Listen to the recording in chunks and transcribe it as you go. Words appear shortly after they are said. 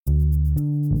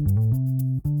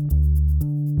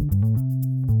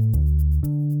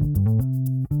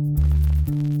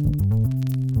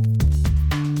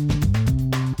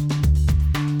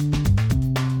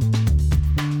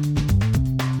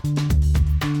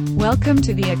Welcome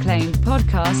to the acclaimed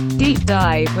podcast, Deep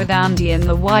Dive with Andy and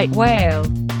the White Whale.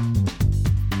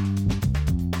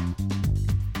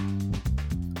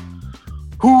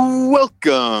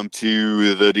 Welcome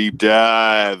to the Deep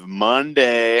Dive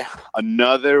Monday.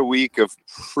 Another week of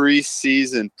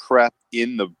preseason prep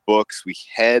in the books. We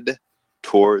head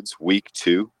towards week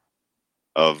 2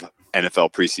 of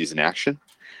NFL preseason action.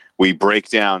 We break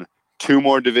down 2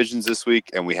 more divisions this week,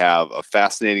 and we have a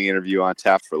fascinating interview on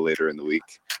tap for later in the week.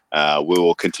 We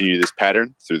will continue this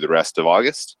pattern through the rest of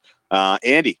August.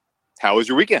 Andy, how was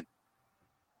your weekend?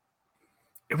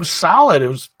 It was solid. It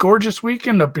was a gorgeous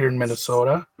weekend up here in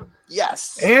Minnesota.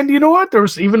 Yes. And you know what? There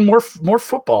was even more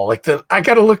football. I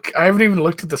haven't even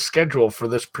looked at the schedule for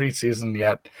this preseason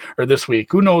yet, or this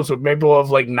week. Who knows? Maybe we'll have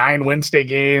like 9 Wednesday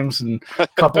games and a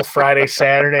couple Friday,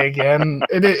 Saturday again.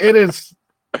 It is.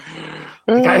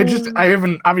 I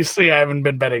haven't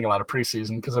been betting a lot of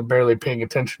preseason because I'm barely paying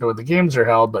attention to when the games are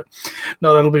held. But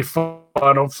no, that'll be fun.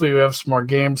 Hopefully, we have some more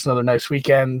games. Another nice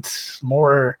weekend.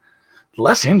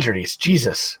 Less injuries.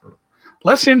 Jesus.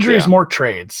 Less injuries, more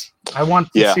trades. I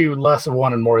want to see less of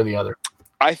one and more of the other.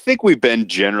 I think we've been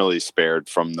generally spared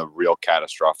from the real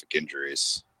catastrophic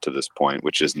injuries to this point,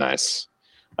 which is nice.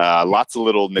 Lots of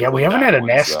little nickel. Yeah, we haven't had a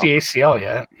nasty ACL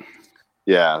yet.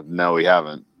 Yeah, no, we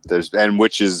haven't.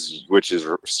 Which is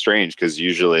strange because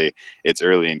usually it's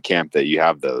early in camp that you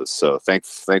have those. So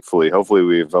thankfully,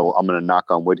 hopefully I'm going to knock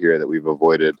on wood here that we've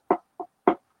avoided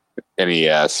any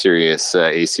serious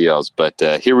ACLs. But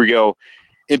here we go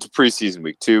into preseason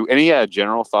week 2. Any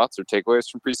general thoughts or takeaways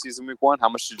from preseason week 1? How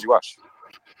much did you watch?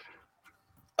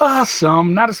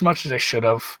 Some, not as much as I should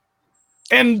have.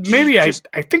 And maybe I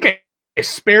think I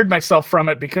spared myself from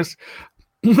it because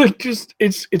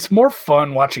it's more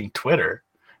fun watching Twitter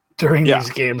during these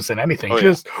games than anything.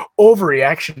 Just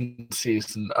overreaction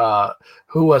season.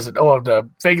 Who was it? Oh, the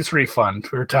Vegas Refund.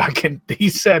 We were talking. He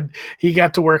said he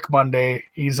got to work Monday.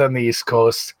 He's on the East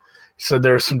Coast. So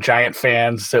there's some Giant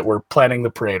fans that were planning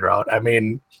the parade route. I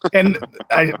mean, and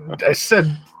I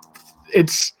said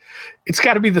it's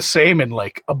got to be the same in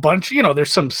like a bunch.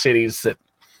 There's some cities that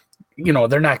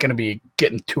they're not going to be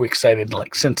getting too excited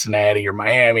like Cincinnati or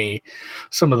Miami,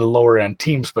 some of the lower end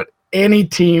teams, but any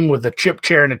team with a chip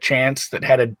chair and a chance that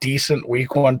had a decent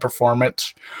week 1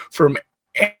 performance from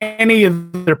any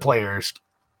of their players,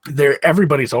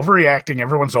 everybody's overreacting.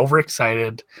 Everyone's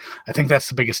overexcited. I think that's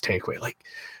the biggest takeaway. Like,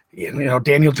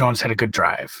 Daniel Jones had a good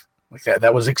drive like that.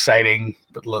 That was exciting,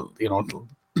 but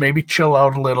maybe chill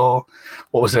out a little.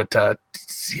 What was it? The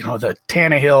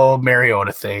Tannehill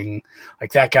Mariota thing,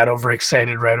 like that got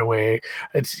overexcited right away.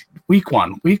 It's week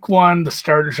 1. Week 1, the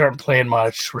starters aren't playing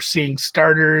much. We're seeing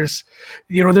starters.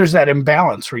 There's that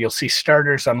imbalance where you'll see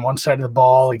starters on one side of the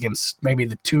ball against maybe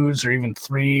the 2s or even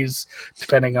 3s,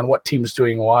 depending on what team's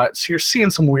doing what. So you're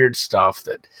seeing some weird stuff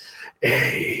that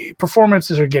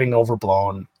performances are getting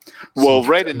overblown. Well,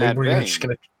 right in that we're vein, just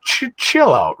gonna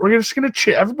chill out. We're just gonna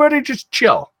chill. Everybody just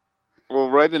chill. Well,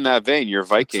 right in that vein, your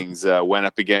Vikings went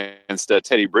up against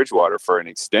Teddy Bridgewater for an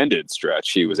extended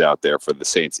stretch. He was out there for the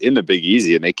Saints in the Big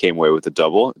Easy, and they came away with a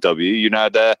double W. You're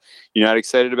not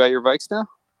excited about your Vikes now?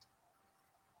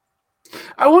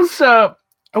 I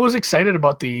was excited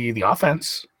about the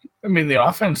offense. I mean, the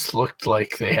offense looked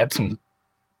like they had some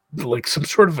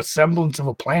sort of a semblance of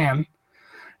a plan.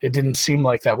 It didn't seem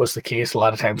like that was the case a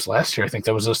lot of times last year. I think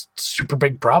that was a super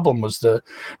big problem was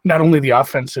not only the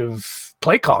offensive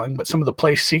play calling, but some of the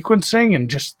play sequencing and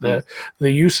just the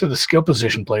use of the skill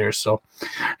position players. So,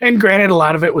 and granted, a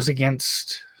lot of it was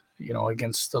against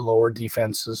the lower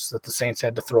defenses that the Saints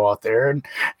had to throw out there. And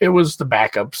it was the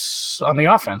backups on the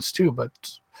offense too. But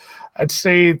I'd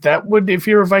say that if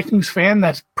you're a Vikings fan,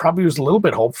 that probably was a little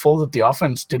bit hopeful that the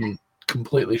offense didn't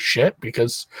completely shit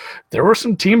because there were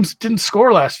some teams that didn't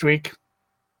score last week.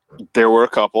 There were a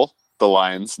couple. The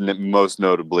Lions, most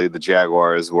notably, the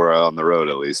Jaguars were on the road.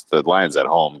 At least the Lions at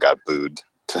home got booed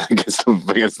against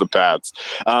the Pats.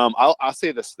 I'll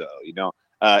say this though,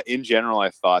 in general,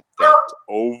 I thought that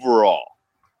overall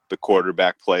the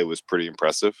quarterback play was pretty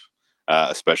impressive,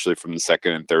 especially from the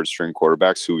second and third string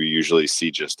quarterbacks who we usually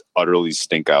see just utterly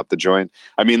stink out the joint.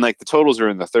 I mean, like the totals are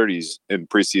in the 30s in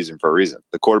preseason for a reason.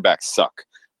 The quarterbacks suck.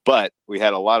 But we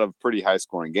had a lot of pretty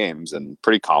high-scoring games and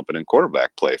pretty competent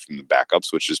quarterback play from the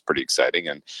backups, which is pretty exciting.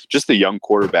 And just the young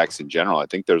quarterbacks in general, I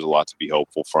think there's a lot to be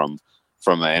hopeful from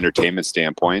an entertainment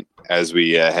standpoint as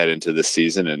we head into this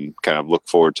season and kind of look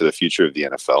forward to the future of the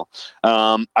NFL.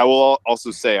 I will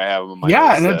also say I have my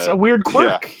notes, and it's a weird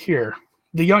quirk here.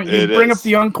 You bring up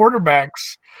the young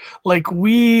quarterbacks, like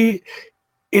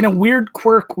in a weird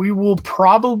quirk, we will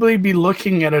probably be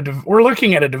looking at a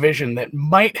division that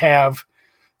might have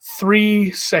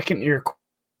 3 second-year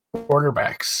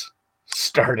quarterbacks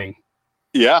starting.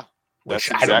 Yeah, Which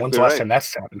that's I don't know when's the last exactly time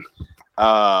that's happened.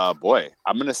 boy,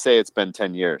 I'm gonna say it's been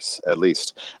 10 years at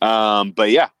least. But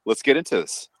yeah, let's get into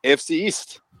this. AFC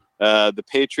East, the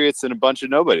Patriots and a bunch of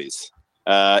nobodies,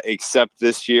 except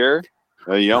this year.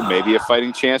 Maybe a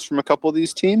fighting chance from a couple of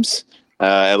these teams.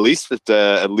 At least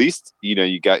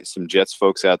you got some Jets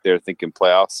folks out there thinking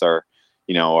playoffs are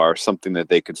something that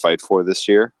they could fight for this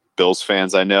year. Bills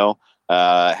fans, I know,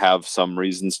 have some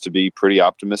reasons to be pretty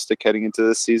optimistic heading into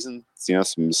this season.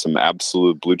 Some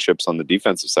absolute blue chips on the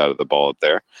defensive side of the ball out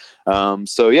there.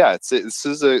 So yeah, this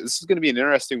is going to be an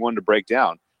interesting one to break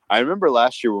down. I remember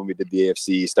last year when we did the AFC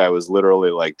East, I was literally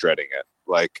like dreading it.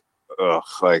 Like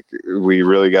we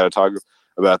really got to talk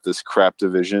about this crap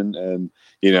division, and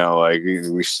I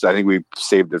think we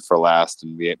saved it for last,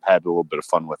 and we had a little bit of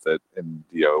fun with it, and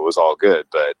it was all good.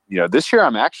 But this year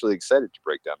I'm actually excited to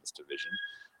break down this division.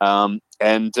 I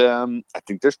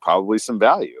think there's probably some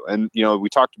value. And, we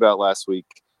talked about last week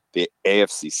the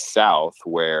AFC South,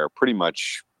 where pretty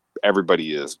much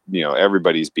everybody's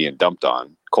being dumped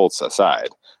on, Colts aside.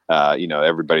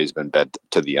 Everybody's been bet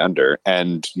to the under.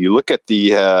 And you look at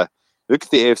the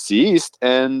AFC East,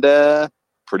 and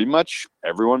pretty much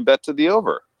everyone bet to the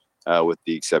over, with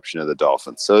the exception of the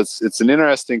Dolphins. So it's an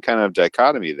interesting kind of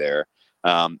dichotomy there.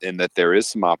 In that there is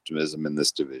some optimism in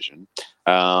this division.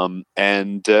 I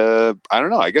don't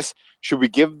know, I guess, should we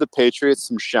give the Patriots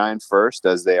some shine first,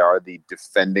 as they are the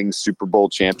defending Super Bowl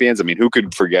champions? I mean, who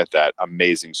could forget that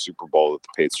amazing Super Bowl that the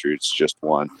Patriots just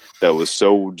won? That was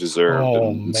so deserved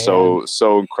and so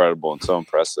incredible and so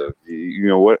impressive.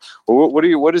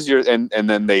 What is your, and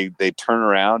then they turn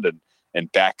around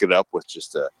and back it up with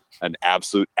just an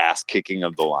absolute ass kicking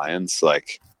of the Lions.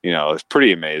 It's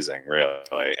pretty amazing, really.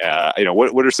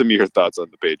 What are some of your thoughts on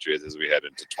the Patriots as we head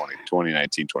into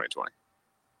 2019, 2020?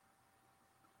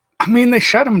 I mean, they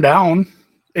shut them down.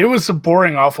 It was a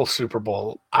boring, awful Super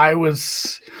Bowl. I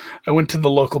went to the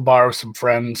local bar with some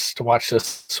friends to watch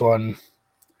this one,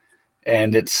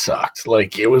 and it sucked.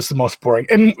 It was the most boring.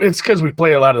 And it's because we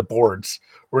play a lot of the boards.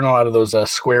 We're in a lot of those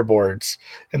square boards.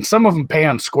 And some of them pay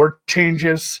on score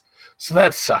changes. So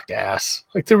that sucked ass.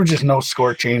 There were just no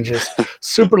score changes.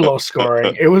 Super low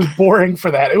scoring. It was boring for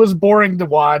that. It was boring to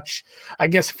watch. I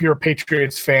guess if you're a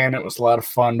Patriots fan, it was a lot of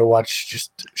fun to watch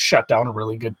just shut down a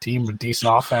really good team with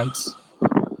decent offense.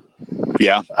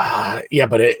 Yeah.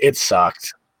 But it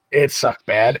sucked. It sucked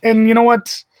bad. And you know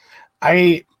what?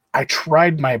 I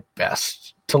tried my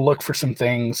best to look for some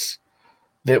things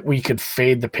that we could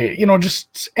fade the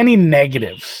just any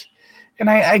negatives. And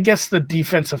I guess the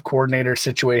defensive coordinator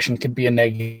situation could be a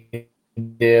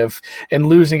negative, and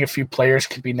losing a few players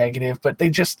could be negative, but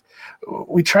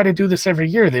we try to do this every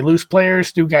year. They lose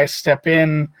players, new guys step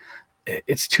in.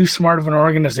 It's too smart of an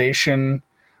organization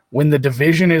when the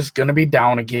division is going to be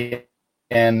down again.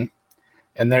 And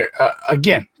they're,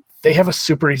 again, they have a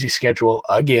super easy schedule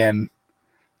again.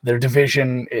 Their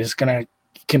division is going to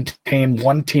contain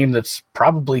one team that's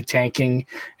probably tanking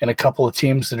and a couple of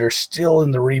teams that are still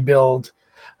in the rebuild.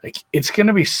 It's going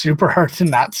to be super hard to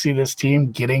not see this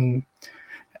team getting.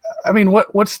 I mean,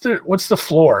 what's the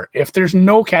floor? If there's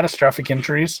no catastrophic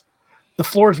injuries, the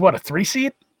floor is what, a 3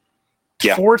 seed?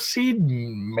 Yeah. 4 seed,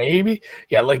 maybe.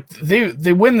 Yeah,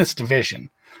 they win this division.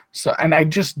 So, and I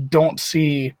just don't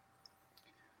see.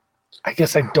 I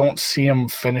guess I don't see them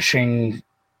finishing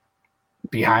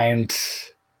behind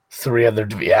 3 other.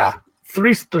 Yeah,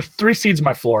 there's 3 seeds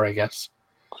my floor, I guess.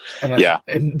 And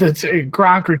and that's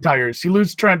Gronk retires. You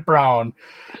lose Trent Brown.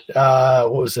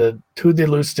 What was it? Who they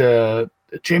lose to?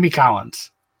 Jamie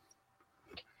Collins.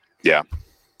 Yeah.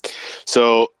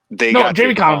 So they got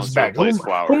Jamie Collins back. Who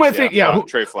am I thinking? Yeah,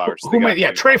 Trey Flowers.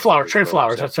 Trey Flowers. Trey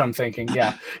Flowers. That's what I'm thinking.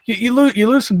 Yeah, you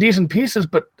lose some decent pieces,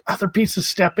 but other pieces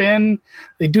step in.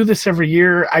 They do this every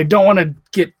year. I don't want to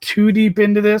get too deep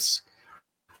into this,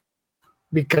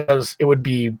 because it would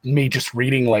be me just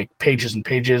reading pages and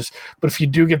pages. But if you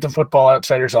do get the Football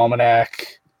Outsiders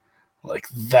Almanac,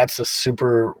 that's a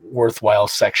super worthwhile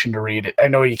section to read. I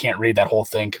know you can't read that whole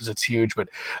thing because it's huge, but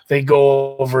they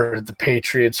go over the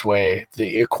Patriots way,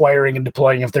 the acquiring and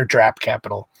deploying of their draft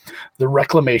capital, the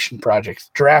reclamation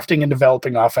projects, drafting and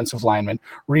developing offensive linemen,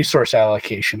 resource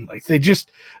allocation.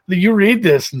 You read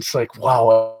this and it's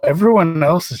wow, everyone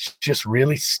else is just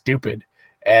really stupid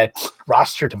at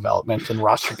roster development and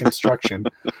roster construction.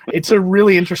 It's a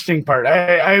really interesting part.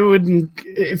 I wouldn't,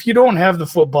 if you don't have the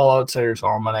Football Outsiders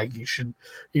Almanac, you should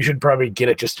probably get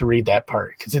it just to read that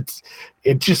part, because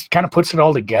it just kind of puts it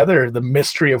all together, the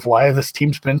mystery of why this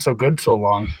team's been so good so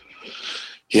long.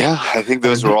 Yeah, I think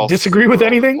those are all. Disagree with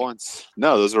anything? Points.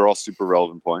 No, those are all super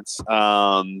relevant points.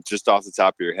 Just off the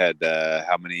top of your head,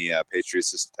 how many how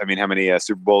many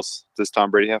Super Bowls does Tom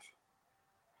Brady have?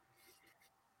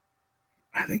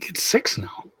 I think it's 6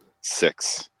 now.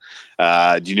 6.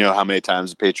 Do you know how many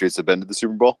times the Patriots have been to the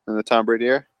Super Bowl in the Tom Brady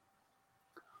era?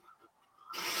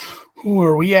 Who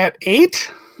are we at?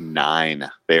 8? 9.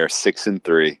 They are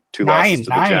 6-3. 2 losses to the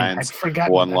Giants.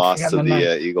 1 loss to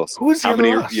the Eagles. Who was the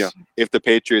other loss? If the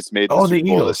Patriots made the Super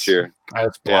Bowl this year, I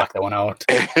just blocked that one out.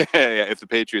 If the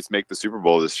Patriots make the Super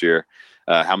Bowl this year,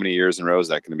 how many years in a row is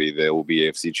that going to be? They will be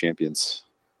AFC champions.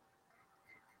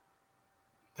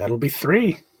 That'll be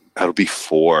 3. That'll be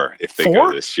 4 if they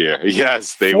go this year.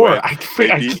 Yes, they 4. will.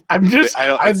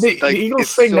 The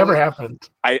Eagles thing never happened.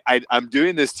 I'm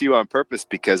doing this to you on purpose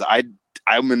because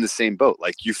I'm in the same boat.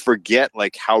 Like, you forget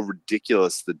like how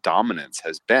ridiculous the dominance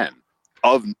has been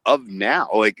of now.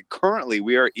 Like, currently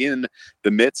we are in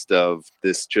the midst of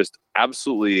this just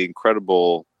absolutely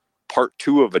incredible part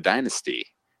 2 of a dynasty,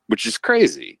 which is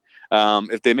crazy.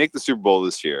 If they make the Super Bowl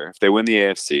this year, if they win the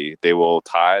AFC, they will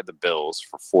tie the Bills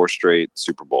for 4 straight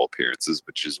Super Bowl appearances,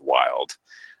 which is wild.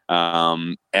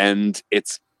 And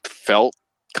it's felt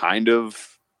kind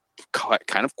of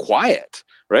quiet,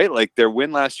 right? Like, their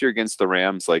win last year against the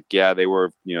Rams, like, yeah, they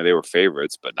were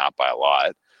favorites, but not by a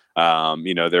lot.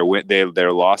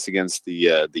 Their loss against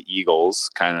the Eagles,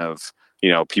 kind of,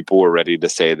 people were ready to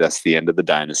say that's the end of the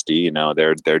dynasty.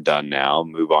 They're done now,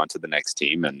 move on to the next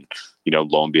team. And,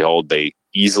 lo and behold, they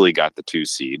easily got the 2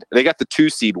 seed. They got the 2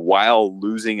 seed while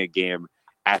losing a game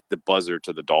at the buzzer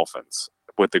to the Dolphins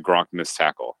with the Gronk missed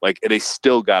tackle. Like, they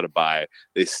still got a bye.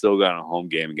 They still got a home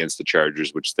game against the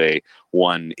Chargers, which they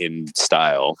won in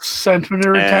style. Sentiment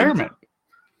of retirement.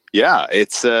 Yeah,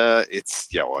 Gronk's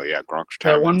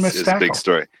retirement is a big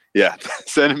story. Yeah,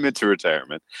 sentiment to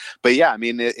retirement. But yeah, I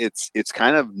mean, it's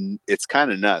kind of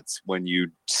nuts when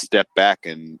you step back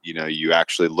and you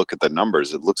actually look at the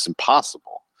numbers. It looks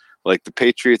impossible. Like, the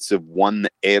Patriots have won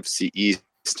the AFC East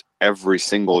every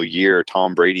single year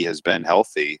Tom Brady has been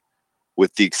healthy,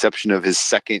 with the exception of his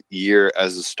second year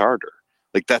as a starter.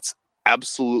 Like, that's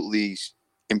absolutely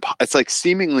it's like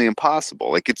seemingly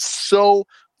impossible. Like, it's so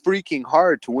freaking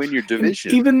hard to win your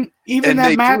division. Even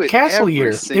that Matt Castle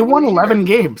year, they won 11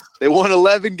 games. They won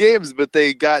 11 games, but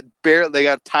they got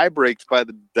tie breaks by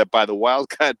the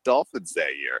Wildcat Dolphins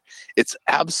that year. It's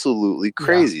absolutely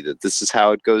crazy that this is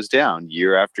how it goes down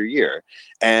year after year.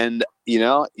 And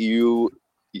we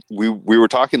were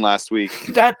talking last week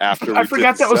I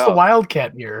forgot that was the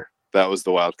Wildcat year. That was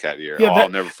the Wildcat year. Yeah, I'll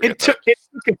never forget that. It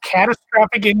took a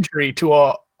catastrophic injury to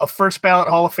a first ballot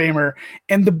Hall of Famer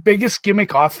and the biggest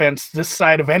gimmick offense this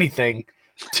side of anything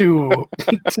to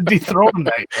dethrone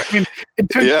that. I mean, it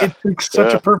took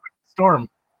such a perfect storm.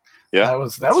 Yeah, that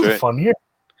was a fun year.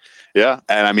 Yeah,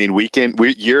 and I mean, we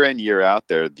year in, year out,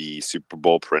 they're the Super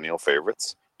Bowl perennial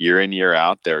favorites. Year in, year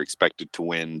out, they're expected to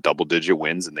win double-digit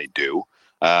wins, and they do.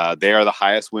 They are the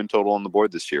highest win total on the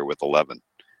board this year with 11.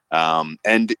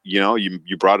 And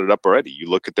you brought it up already. You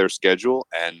look at their schedule,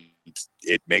 and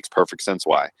it makes perfect sense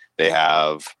why. They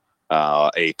have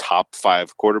a top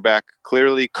 5 quarterback,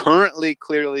 currently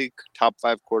top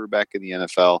 5 quarterback in the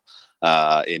NFL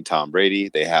in Tom Brady.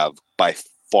 They have by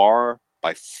far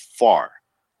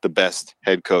the best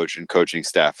head coach and coaching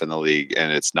staff in the league,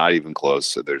 and it's not even close.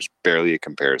 So there's barely a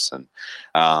comparison.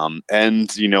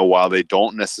 And while they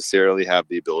don't necessarily have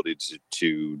the ability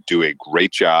to do a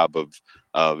great job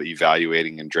of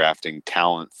evaluating and drafting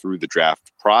talent through the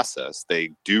draft process, they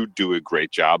do a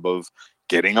great job of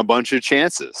getting a bunch of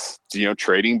chances,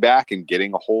 trading back and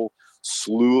getting a whole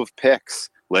slew of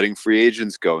picks, letting free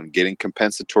agents go and getting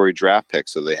compensatory draft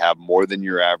picks. So they have more than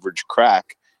your average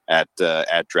crack at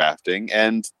drafting.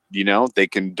 And, they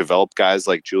can develop guys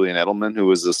like Julian Edelman, who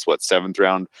was this 7th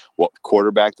round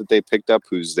quarterback that they picked up,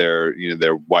 who's their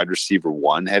wide receiver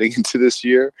 1 heading into this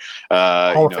year.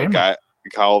 Hall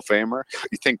of Famer.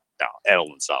 You think, no,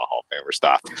 Edelman's not a Hall of Famer.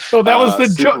 Stop. So that was the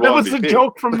joke. That was the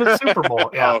joke from the Super Bowl.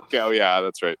 Yeah. Oh yeah,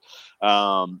 that's right.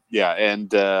 But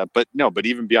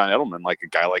even beyond Edelman, like a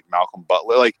guy like Malcolm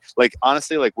Butler, like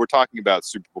honestly, like we're talking about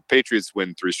Super Bowl. Patriots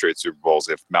win 3 straight Super Bowls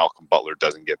if Malcolm Butler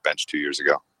doesn't get benched 2 years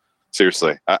ago.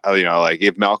 Seriously, like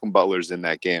if Malcolm Butler's in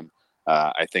that game,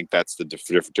 I think that's the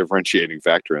differentiating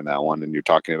factor in that one. And you're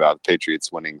talking about the Patriots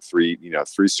winning 3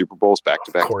 Super Bowls back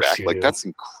to back to back. Like that's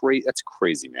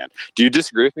crazy, man. Do you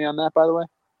disagree with me on that? By the way,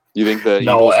 you think the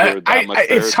Eagles were that much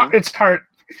better?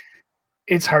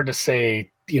 It's hard to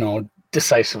say,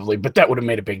 decisively, but that would have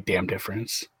made a big damn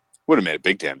difference. would have made a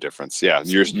big damn difference. Yeah,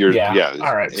 you're yeah.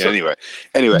 All right. So, anyway.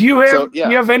 Do you have so, do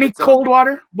you have any cold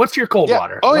water? What's your cold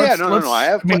water? Oh no. I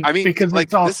have. I mean, because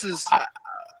like all, this is.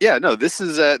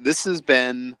 This has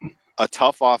been a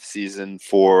tough off season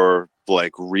for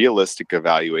like realistic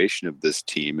evaluation of this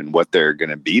team and what they're going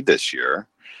to be this year,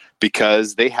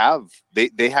 because they have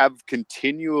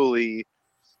continually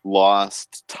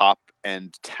lost top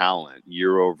end talent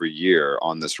year over year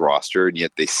on this roster, and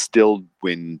yet they still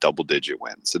win double-digit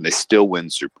wins and they still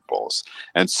win Super Bowls.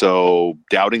 And so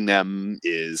doubting them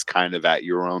is kind of at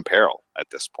your own peril at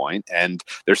this point. And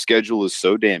their schedule is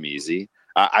so damn easy.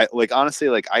 I honestly,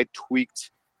 I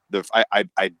tweaked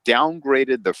I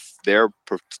downgraded their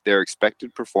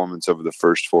expected performance over the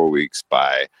first 4 weeks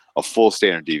by a full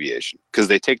standard deviation, because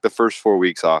they take the first 4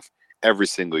 weeks off every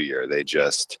single year. They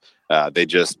just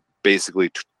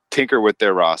basically tinker with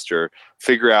their roster,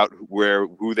 figure out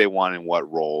who they want in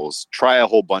what roles, try a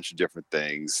whole bunch of different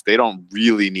things. They don't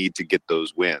really need to get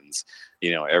those wins,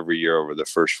 every year over the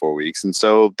first 4 weeks. And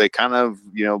so they kind of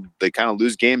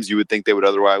lose games you would think they would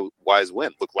otherwise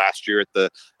win. Look, last year at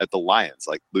the Lions,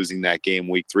 like losing that game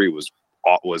week 3 was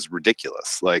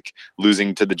ridiculous. Like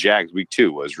losing to the Jags week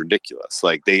 2 was ridiculous.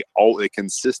 Like they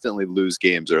consistently lose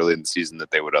games early in the season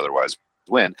that they would otherwise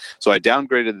win. So I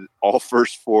downgraded all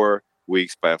first 4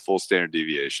 weeks by a full standard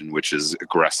deviation, which is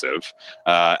aggressive.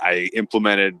 I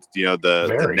implemented,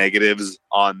 the negatives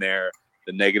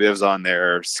on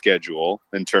their schedule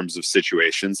in terms of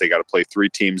situations. They got to play 3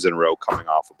 teams in a row coming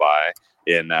off a bye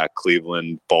in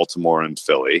Cleveland, Baltimore, and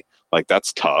Philly. Like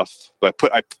that's tough. But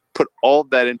I put all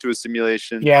of that into a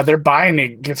simulation. Yeah, their bye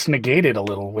gets negated a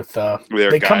little with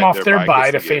they come off their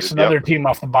bye to face another team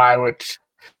off the bye, which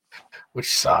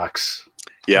sucks.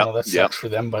 Yeah, that sucks for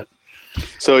them, but.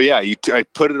 So I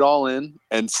put it all in,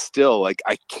 and still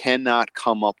I cannot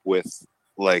come up with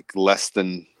less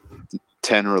than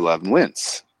 10 or 11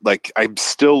 wins. I'm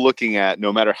still looking at,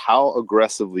 no matter how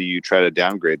aggressively you try to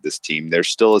downgrade this team, there's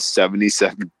still a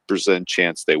 77%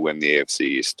 chance they win the AFC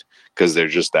East, because they're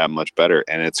just that much better,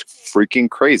 and it's freaking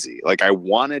crazy. I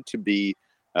wanted to be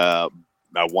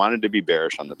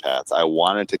bearish on the Pats. I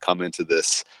wanted to come into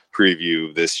this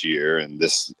preview this year and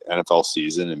this NFL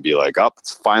season and be like, "Oh,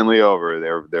 it's finally over.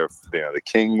 They're the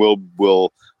king will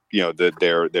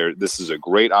this is a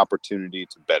great opportunity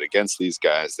to bet against these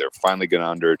guys. They're finally going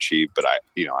to underachieve." But I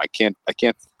can't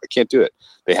do it.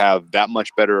 They have that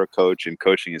much better a coach, and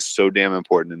coaching is so damn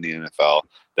important in the NFL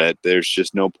that there's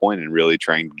just no point in really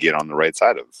trying to get on the right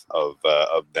side of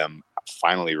them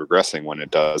finally regressing when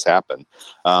it does happen.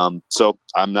 So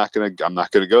I'm not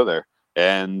gonna go there.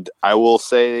 And I will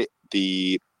say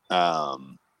the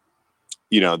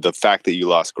fact that you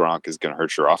lost Gronk is going to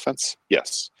hurt your offense.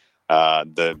 Yes.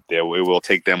 It will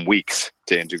take them weeks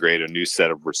to integrate a new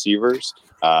set of receivers.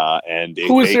 And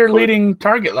who was their leading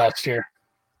target last year?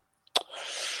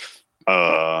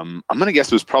 I'm going to guess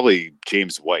it was probably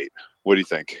James White. What do you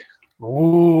think?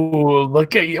 Ooh,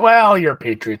 look at you. Well, you're a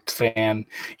Patriots fan.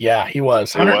 Yeah, he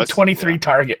was. 123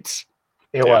 targets.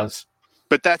 It was.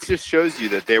 But that just shows you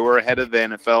that they were ahead of the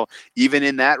NFL, even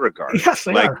in that regard. Yes,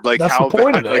 they are. That's the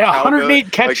point of it.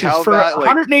 108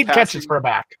 catches for a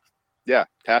back. Yeah,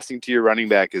 passing to your running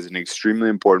back is an extremely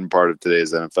important part of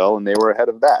today's NFL, and they were ahead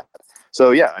of that.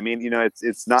 So yeah, I mean,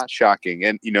 it's not shocking.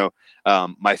 And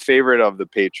my favorite of the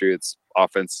Patriots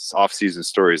offense offseason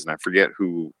stories, and I forget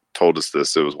who told us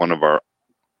this. It was one of our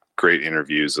great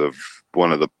interviews of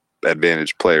one of the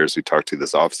advantage players we talked to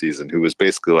this offseason, who was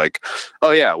basically like,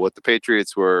 "Oh yeah, what the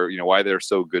Patriots were, why they're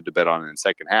so good to bet on in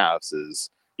second halves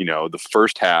is, the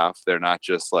first half, they're not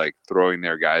just throwing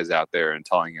their guys out there and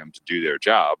telling them to do their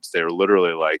jobs. They're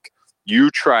literally like, you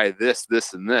try this,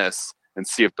 this, and this, and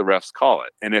see if the refs call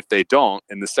it. And if they don't,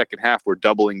 in the second half, we're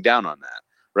doubling down on that."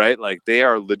 Right? They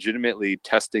are legitimately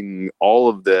testing all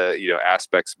of the,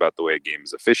 aspects about the way a game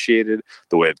is officiated,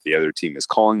 the way that the other team is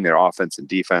calling their offense and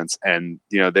defense. And,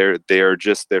 they're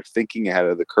thinking ahead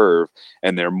of the curve,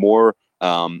 and they're more,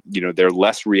 they're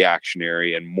less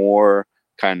reactionary and more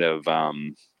kind of,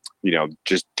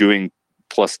 just doing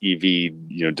plus EV,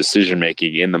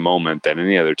 decision-making in the moment than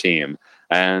any other team.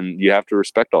 And you have to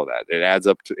respect all that. It adds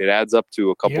up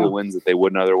to a couple of wins that they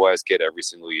wouldn't otherwise get every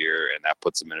single year, and that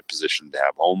puts them in a position to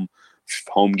have home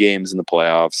games in the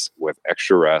playoffs with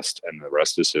extra rest, and the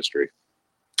rest is history.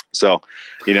 So,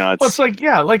 it's like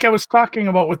I was talking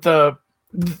about with the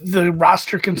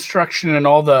roster construction and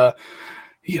all the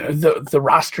the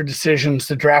roster decisions,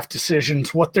 the draft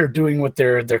decisions, what they're doing with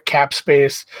their cap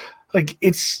space.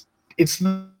 It's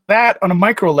that on a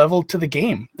micro level to the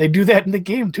game. They do that in the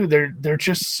game too. They're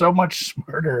just so much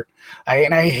smarter.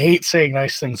 I hate saying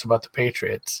nice things about the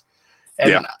Patriots,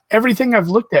 And everything I've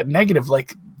looked at negative,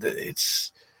 like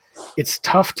it's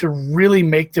tough to really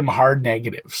make them hard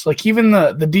negatives. Like even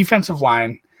the defensive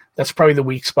line, that's probably the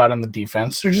weak spot on the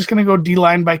defense. They're just going to go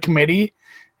D-line by committee,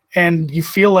 and you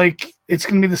feel like it's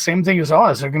going to be the same thing as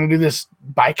Oz. They're going to do this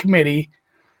by committee,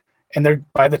 and they're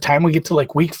by the time we get to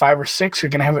like week 5 or 6, you're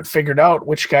going to have it figured out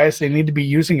which guys they need to be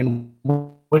using in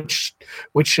which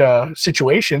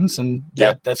situations, and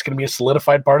that's going to be a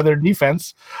solidified part of their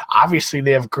defense. Obviously,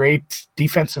 they have great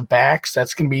defensive backs.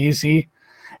 That's going to be easy.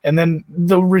 And then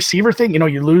the receiver thing,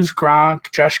 you lose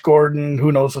Gronk, Josh Gordon,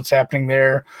 who knows what's happening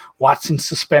there. Watson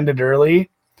suspended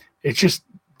early.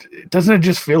 Doesn't it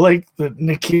just feel like the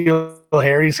N'Keal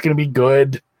Harry's going to be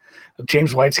good?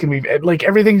 James White's going to be like,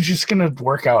 everything's just going to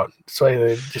work out. So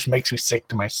it just makes me sick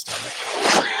to my stomach.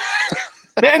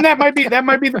 And that might be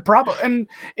the problem. And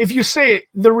if you say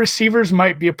the receivers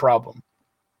might be a problem,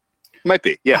 might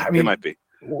be, yeah, it might be.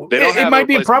 It might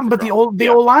be a problem, but the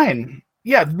O-line.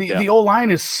 Yeah, the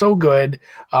O-line is so good.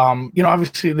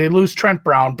 Obviously they lose Trent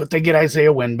Brown, but they get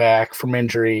Isaiah Wynn back from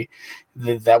injury.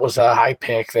 That was a high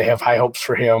pick. They have high hopes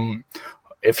for him.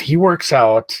 If he works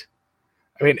out,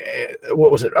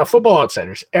 what was it? Football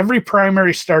Outsiders. Every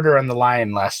primary starter on the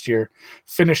line last year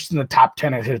finished in the top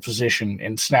 10 at his position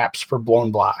in snaps per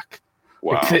blown block.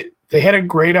 Wow. They had a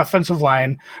great offensive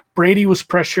line. Brady was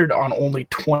pressured on only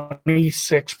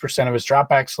 26% of his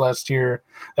dropbacks last year.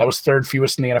 That was third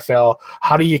fewest in the NFL.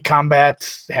 How do you combat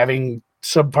having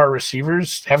subpar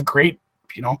receivers have great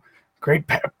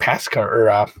pass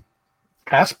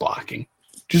blocking?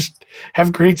 Just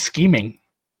have great scheming.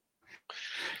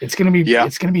 It's gonna be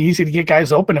easy to get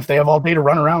guys open if they have all day to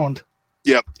run around.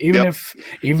 Yep. Even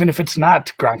if it's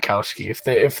not Gronkowski,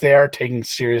 if they are taking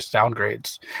serious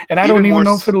downgrades, and I don't even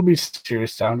know if it'll be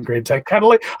serious downgrades.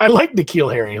 I like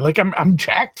N'Keal Harry. Like I'm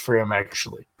jacked for him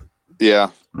actually. Yeah.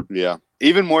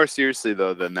 Even more seriously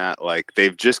though than that, like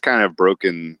they've just kind of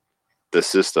broken the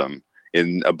system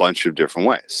in a bunch of different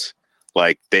ways.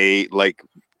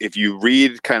 If you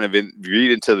read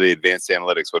into the advanced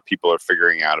analytics, what people are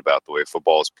figuring out about the way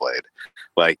football is played,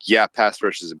 pass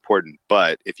rush is important,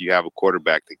 but if you have a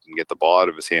quarterback that can get the ball out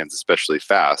of his hands, especially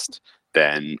fast,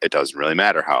 then it doesn't really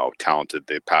matter how talented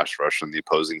the pass rush on the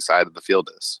opposing side of the field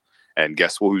is. And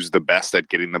guess who's the best at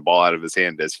getting the ball out of his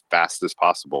hand as fast as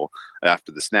possible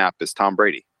after the snap is Tom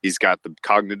Brady. He's got the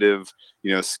cognitive,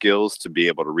 skills to be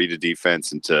able to read a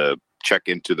defense and to check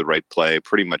into the right play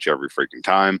pretty much every freaking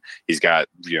time. He's got,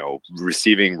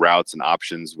 receiving routes and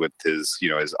options with his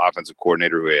offensive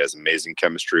coordinator who has amazing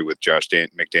chemistry with Josh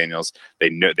McDaniels.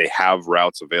 They have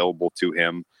routes available to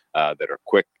him that are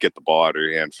quick, get the ball out of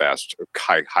your hand fast,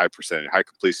 high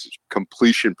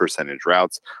completion percentage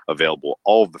routes available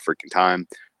all of the freaking time.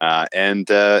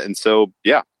 And so,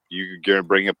 you're going to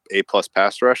bring up A+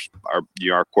 pass rush.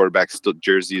 Our quarterback's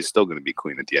jersey is still going to be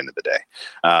clean at the end of the day.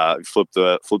 Flip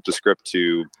the script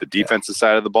to the defensive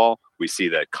side of the ball. We see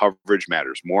that coverage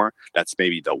matters more. That's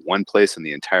maybe the one place in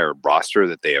the entire roster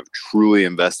that they have truly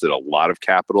invested a lot of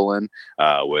capital in,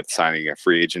 with signing a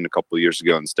free agent a couple of years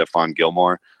ago in Stephon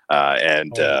Gilmore,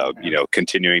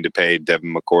 continuing to pay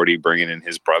Devin McCourty, bringing in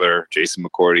his brother Jason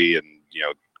McCourty, and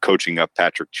coaching up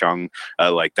Patrick Chung.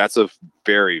 That's a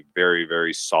very, very,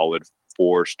 very solid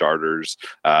 4 starters.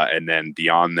 And then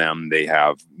beyond them, they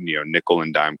have, nickel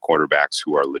and dime quarterbacks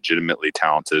who are legitimately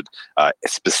talented,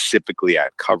 specifically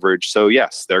at coverage. So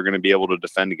yes, they're going to be able to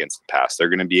defend against the pass. They're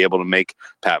going to be able to make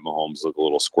Pat Mahomes look a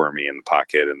little squirmy in the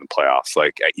pocket in the playoffs,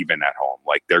 even at home.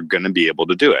 They're going to be able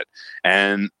to do it.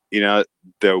 And,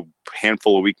 the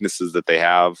handful of weaknesses that they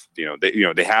have,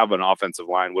 they have an offensive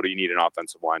line. What do you need an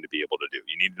offensive line to be able to do?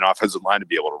 You need an offensive line to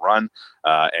be able to run.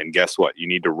 And guess what? You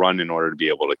need to run in order to be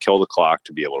able to kill the clock,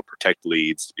 to be able to protect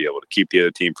leads, to be able to keep the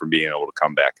other team from being able to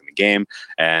come back in the game.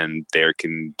 And they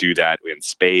can do that in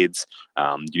spades.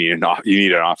 You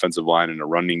need an offensive line and a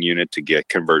running unit to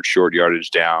convert short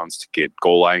yardage downs, to get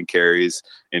goal line carries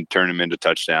and turn them into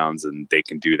touchdowns. And they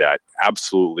can do that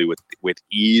absolutely with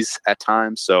ease at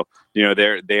times. So,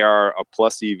 they are a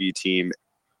plus EV team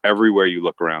everywhere you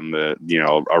look around the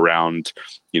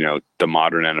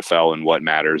modern NFL and what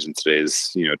matters in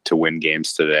today's, to win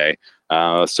games today.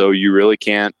 So you really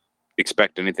can't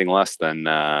expect anything less than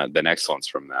excellence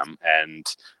from them. And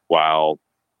while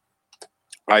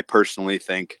I personally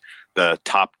think the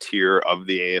top tier of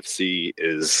the AFC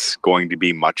is going to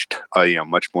be much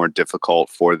more difficult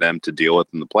for them to deal with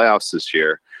in the playoffs this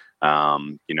year.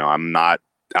 I'm not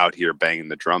out here banging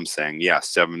the drum saying,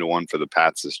 7-1 for the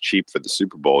Pats is cheap for the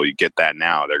Super Bowl. You get that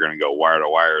now. They're going to go wire to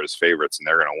wire as favorites and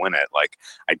they're going to win it.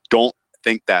 I don't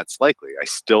think that's likely. I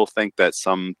still think that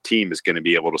some team is going to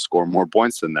be able to score more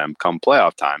points than them come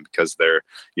playoff time because their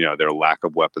lack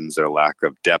of weapons, their lack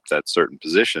of depth at certain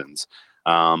positions.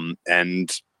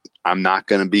 And I'm not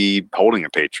going to be holding a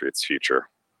Patriots future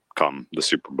come the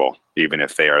Super Bowl, even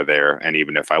if they are there, and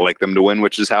even if I like them to win,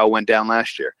 which is how it went down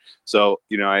last year. So,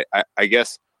 I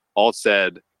guess all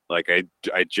said, like I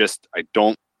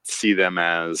don't see them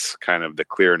as kind of the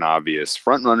clear and obvious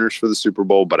front runners for the Super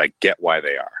Bowl, but I get why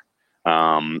they are.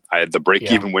 I had the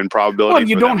break-even win probability. Well,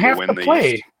 you don't have to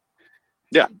play. East.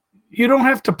 Yeah, you don't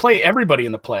have to play everybody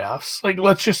in the playoffs. Like,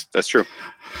 that's true.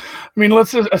 I mean,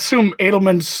 let's assume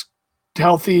Edelman's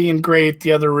healthy and great.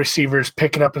 The other receivers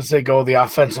pick it up as they go. The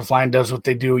offensive line does what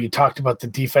they do. You talked about the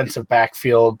defensive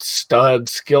backfield,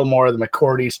 studs, Gilmore, the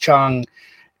McCourties, Chung.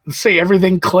 Let's say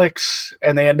everything clicks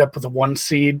and they end up with a 1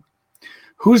 seed.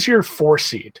 Who's your 4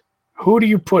 seed? Who do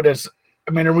you put as?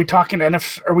 I mean, are we talking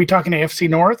AFC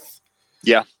North?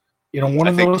 Yeah, one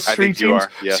of those 3 teams.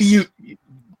 Yes. So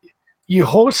you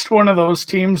host one of those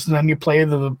teams, and then you play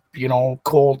the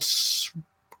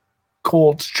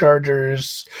Colts,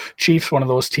 Chargers, Chiefs, one of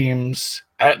those teams.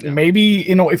 Maybe,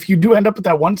 if you do end up with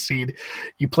that 1 seed,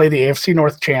 you play the AFC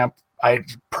North champ.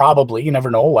 You never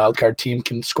know, a wildcard team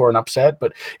can score an upset,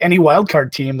 but any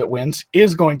wildcard team that wins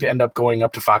is going to end up going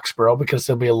up to Foxborough because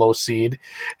there'll be a low seed,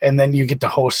 and then you get to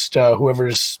host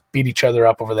whoever's beat each other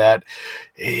up over that.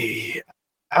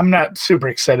 I'm not super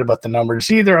excited about the numbers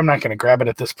either. I'm not going to grab it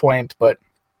at this point, but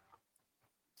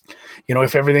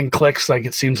if everything clicks like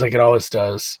it seems like it always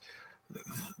does,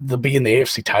 they'll be in the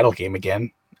AFC title game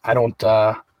again. I don't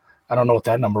know what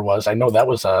that number was. I know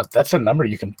that's a number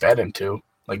you can bet into.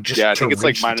 Like I think it's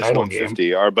like minus 150.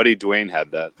 Game. Our buddy Dwayne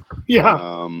had that.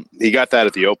 Yeah, he got that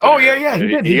at the opener. Oh yeah, he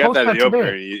did. He got that at the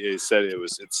opener. He said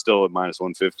it's still at minus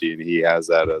 150, and he has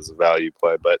that as a value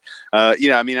play. But I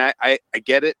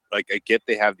get it. Like I get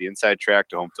they have the inside track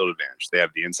to home field advantage. They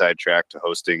have the inside track to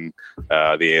hosting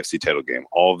the AFC title game.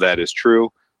 All of that is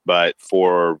true, but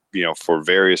for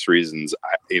various reasons,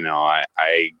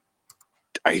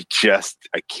 I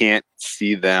can't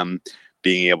see them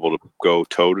being able to go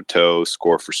toe-to-toe,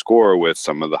 score for score with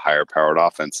some of the higher-powered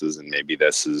offenses. And maybe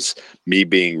this is me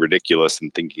being ridiculous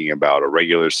and thinking about a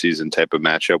regular season type of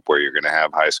matchup where you're going to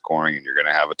have high scoring and you're going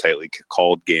to have a tightly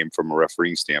called game from a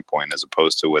refereeing standpoint, as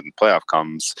opposed to when the playoff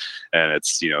comes and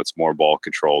it's more ball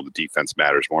control. The defense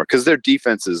matters more because their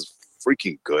defense is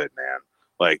freaking good, man.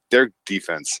 Like their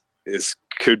defense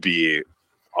could be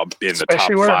in the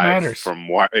top 5 from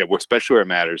wire, especially where it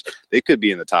matters. They could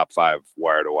be in the top 5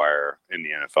 wire to wire in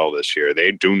the NFL this year.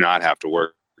 They do not have to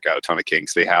work out a ton of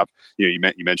kinks. They have, you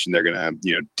mentioned they're going to have,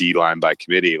 D line by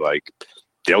committee. Like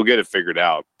they'll get it figured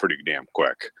out pretty damn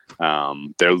quick.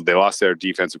 They lost their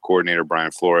defensive coordinator.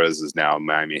 Brian Flores is now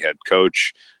Miami head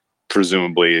coach.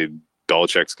 Presumably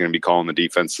Belichick's going to be calling the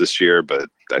defense this year, but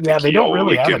I think they don't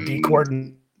really have a D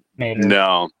coordinator.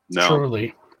 No.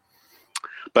 Truly.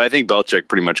 But I think Belichick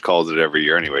pretty much calls it every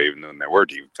year anyway, even when there were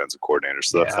defensive coordinators.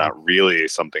 So that's not really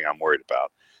something I'm worried about.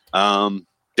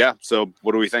 So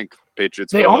what do we think?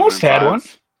 Patriots. They almost had one.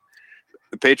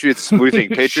 The Patriots. What do you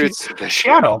think? Patriots.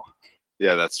 Shadow.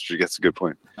 Yeah, that's a good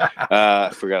point.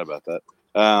 I forgot about that.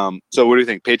 So what do you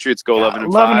think? Patriots go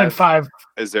 11-5.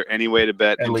 Is there any way to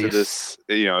bet into this?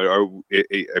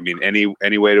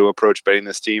 Any way to approach betting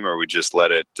this team, or we just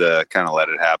let it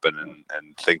happen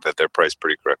and think that they're priced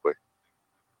pretty correctly?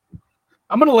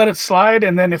 I'm going to let it slide,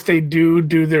 and then if they do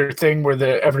their thing where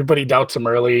everybody doubts them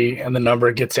early and the number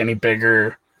gets any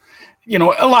bigger,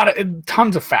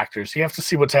 tons of factors. You have to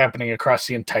see what's happening across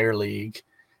the entire league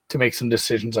to make some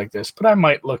decisions like this. But I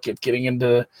might look at getting in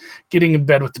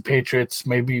bed with the Patriots,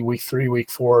 maybe week 3, week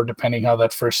 4, depending how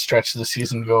that first stretch of the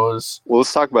season goes. Well,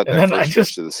 let's talk about that first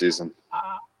stretch of the season.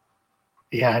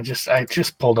 I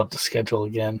just pulled up the schedule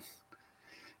again.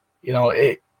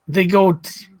 They go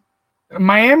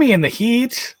Miami and the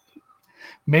Heat.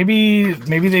 Maybe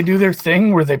they do their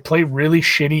thing where they play really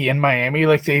shitty in Miami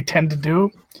like they tend to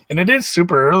do. And it is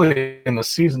super early in the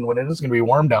season when it is going to be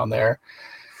warm down there.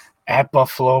 At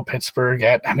Buffalo, Pittsburgh,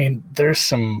 there's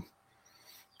some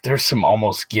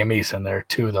almost gimmies in there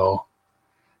too, though.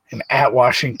 And at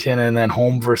Washington, and then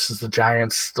home versus the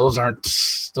Giants. Those aren't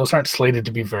slated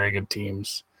to be very good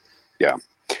teams. Yeah.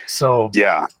 So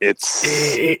yeah, I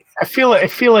feel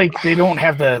like they don't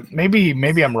have the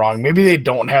maybe I'm wrong. Maybe they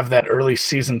don't have that early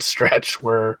season stretch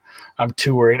where I'm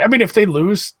too worried. I mean, if they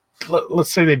lose,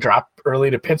 let's say they drop early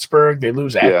to Pittsburgh, they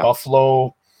lose at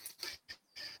Buffalo,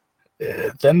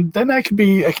 then I could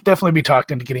definitely be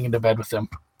talked into getting into bed with them.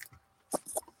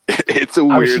 It's a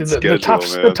weird schedule,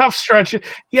 man. The tough stretch.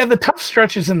 Yeah, the tough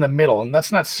stretch is in the middle, and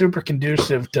that's not super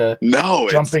conducive to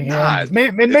jumping in.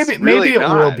 Maybe it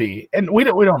will be, and we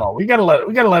don't know. We gotta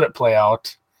let it play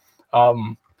out.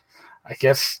 I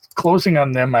guess closing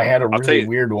on them, I had a really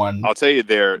weird one. I'll tell you,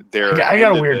 I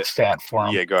got a weird stat for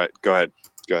them. Yeah, go ahead.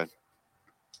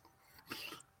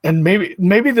 And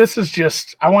maybe this is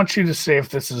just. I want you to say if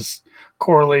this is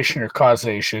correlation or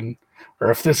causation, or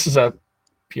if this is the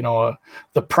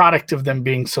product of them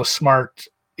being so smart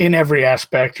in every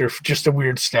aspect, or just a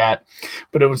weird stat.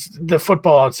 But it was the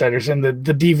Football Outsiders and the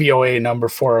DVOA number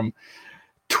for them.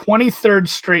 23rd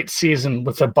straight season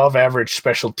with above average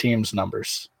special teams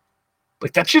numbers.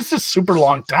 Like, that's just a super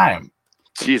long time.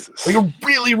 Jesus. Like a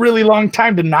really, really long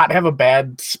time to not have a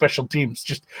bad special teams.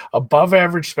 Just above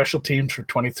average special teams for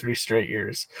 23 straight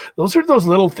years. Those are those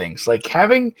little things. Like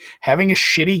having a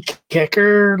shitty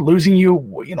kicker, losing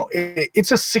you,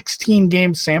 it's a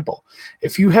 16-game sample.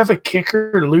 If you have a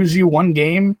kicker lose you one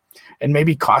game and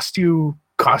maybe cost you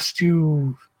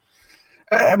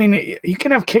I mean, you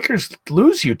can have kickers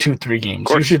lose you 2-3 games.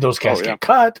 Usually those guys get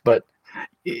cut, but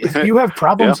if you have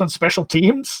problems on special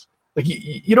teams, like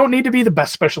you don't need to be the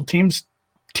best special teams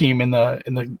team in the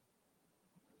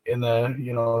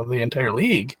the entire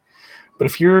league, but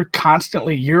if you're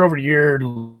constantly year over year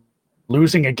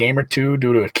losing a game or two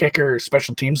due to a kicker or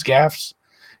special teams gaffes,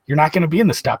 you're not going to be in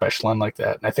the top echelon like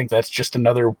that. And I think that's just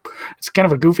it's kind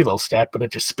of a goofy little stat, but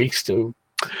it just speaks to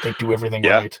they do everything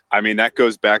right. I mean, that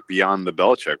goes back beyond the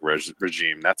Belichick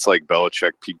regime. That's like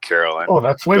Belichick, Pete Carroll, and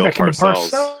that's way Bill back in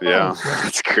Parcells. Yeah,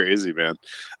 that's crazy, man.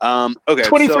 Okay,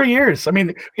 23 years. I mean,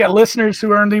 we got listeners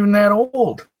who aren't even that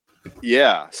old.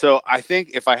 Yeah, so I think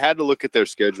if I had to look at their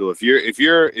schedule, if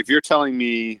you're telling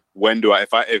me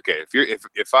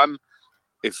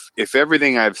if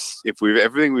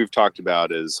everything we've talked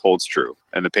about holds true,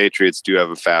 and the Patriots do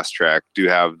have a fast track, do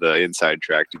have the inside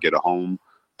track to get a home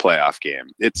playoff game,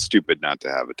 it's stupid not to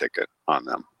have a ticket on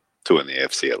them to win the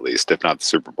AFC, at least, if not the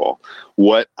Super Bowl.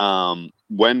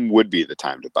 When would be the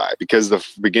time to buy? Because the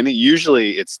beginning,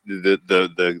 usually it's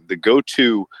the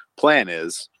go-to plan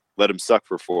is let them suck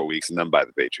for 4 weeks and then buy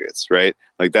the Patriots, right?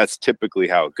 Like that's typically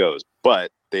how it goes. But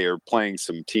they are playing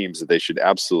some teams that they should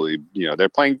absolutely, they're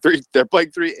playing three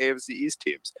AFC East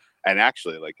teams. And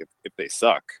actually, like if they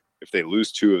suck, if they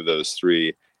lose 2 of those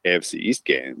 3 AFC East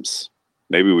games,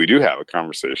 maybe we do have a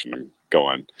conversation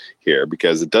going here,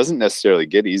 because it doesn't necessarily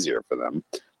get easier for them.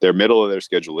 Their middle of their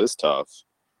schedule is tough.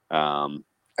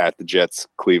 At the Jets,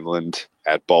 Cleveland,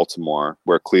 at Baltimore,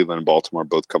 where Cleveland and Baltimore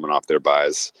both coming off their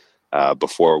byes.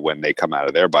 Before, when they come out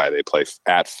of their bye, they play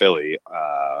at Philly,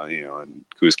 and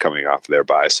who's coming off their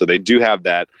bye. So they do have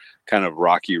that kind of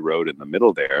rocky road in the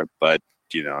middle there. But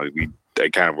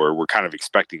we're kind of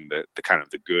expecting the kind of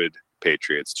the good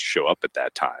Patriots to show up at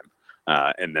that time.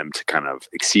 And them to kind of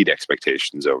exceed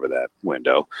expectations over that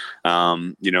window.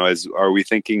 Are we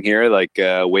thinking here, like,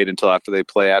 wait until after they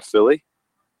play at Philly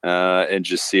and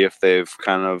just see if they've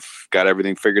kind of got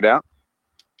everything figured out?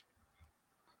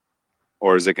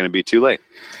 Or is it going to be too late?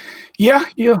 Yeah.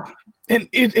 And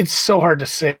it's so hard to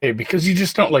say, because you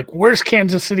just don't, like, where's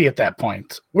Kansas City at that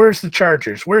point? Where's the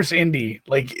Chargers? Where's Indy?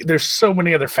 Like, there's so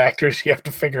many other factors you have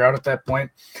to figure out at that point.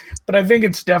 But I think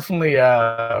it's definitely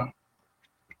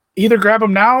either grab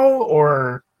them now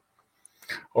or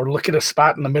look at a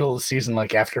spot in the middle of the season,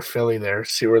 like after Philly there,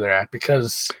 see where they're at.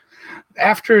 Because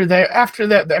after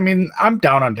that, I mean, I'm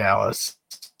down on Dallas.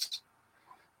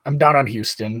 I'm down on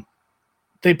Houston.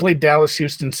 They played Dallas,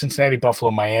 Houston, Cincinnati,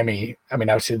 Buffalo, Miami. I mean,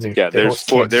 obviously there's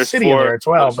four there as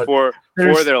well, but four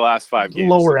of their last 5 games,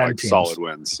 lower end teams. Solid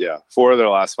wins. Yeah, 4 of their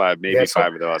last 5, maybe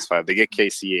 5 of their last 5. They get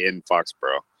KC in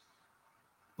Foxborough.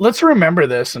 Let's remember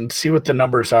this and see what the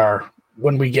numbers are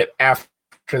when we get after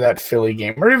that Philly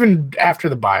game, or even after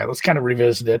the bye. Let's kind of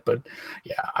revisit it. But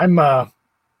yeah,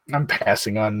 I'm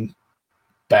passing on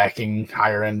backing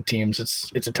higher end teams.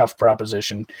 It's a tough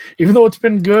proposition, even though it's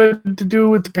been good to do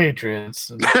with the Patriots.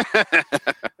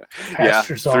 Yeah,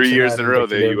 3 years in a row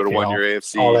you would have won your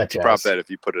AFC prop bet if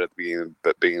you put it at the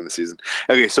beginning of the season.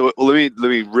 Okay, so let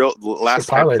me last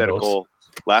hypothetical,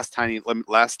 last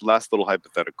little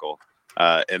hypothetical,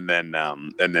 and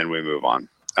then we move on.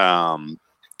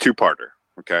 2-parter.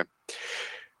 Okay,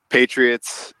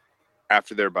 Patriots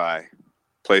after their bye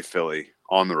play Philly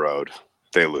on the road.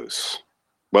 They lose.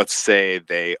 Let's say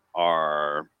they've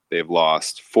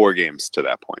lost 4 games to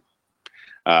that point.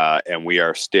 And we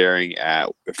are staring at,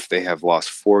 if they have lost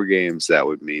 4 games, that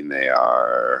would mean they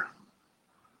are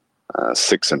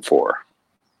 6-4,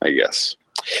 I guess.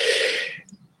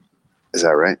 Is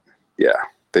that right? Yeah,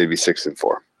 they'd be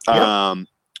 6-4. Yeah.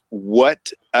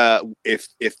 what if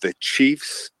the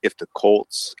Chiefs, if the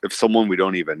Colts, if someone we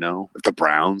don't even know, if the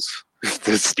Browns, if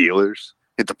the Steelers,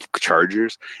 if the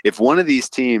Chargers, if one of these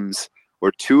teams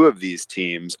or two of these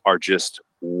teams are just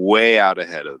way out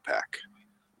ahead of the pack,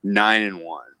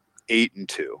 9-1,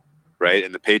 8-2, right?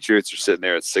 And the Patriots are sitting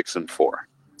there at 6-4.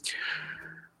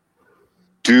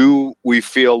 Do we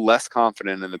feel less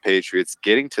confident in the Patriots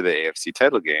getting to the AFC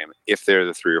title game if they're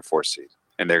the 3 or 4 seed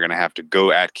and they're going to have to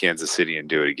go at Kansas City and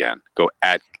do it again? Go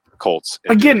at Colts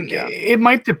and again. do it again. It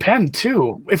might depend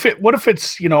too. What if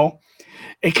it's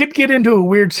it could get into a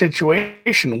weird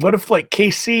situation. What if like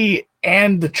KC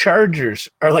and the Chargers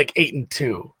are like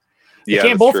 8-2? They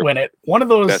can't both win it. One of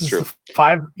those is the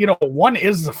 5. One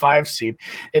is the 5 seed.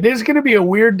 It is going to be a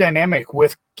weird dynamic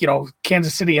with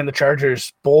Kansas City and the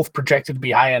Chargers both projected to be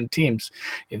high end teams.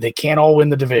 They can't all win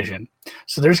the division,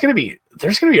 so there's going to be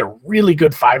a really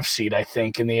good 5 seed. I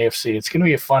think in the AFC, it's going to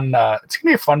be a fun. It's going to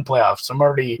be a fun playoffs. I'm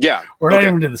already. Yeah. We're not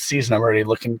even into the season. I'm already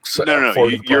looking. No.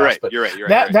 You're right. You're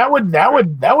right.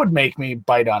 That would make me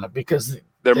bite on it because.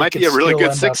 There might be a really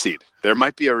good 6 seed. There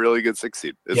might be a really good 6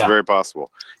 seed. It's very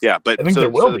possible. Yeah, but I think there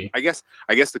will be. I guess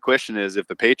the question is if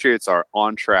the Patriots are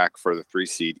on track for the 3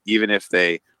 seed, even if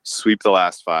they sweep the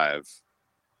last 5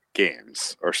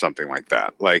 games or something like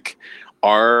that. Like,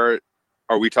 are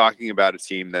we talking about a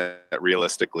team that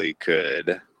realistically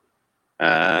could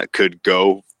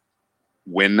go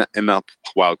win in the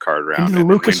wild card round in the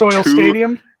Lucas Oil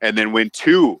Stadium and then win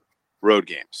 2 road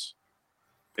games?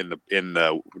 In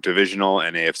the divisional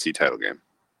and AFC title game,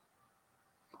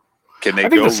 can they? I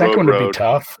think the second one would be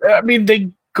tough. I mean,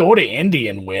 they go to Indy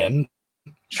and win.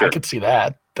 Sure. I could see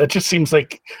that. That just seems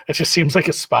like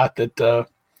a spot that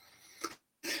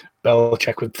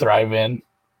Belichick would thrive in.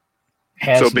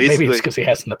 Maybe it's because he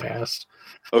has in the past.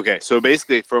 Okay, so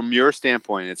basically, from your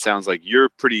standpoint, it sounds like you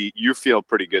feel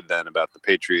pretty good then about the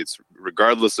Patriots,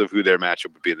 regardless of who their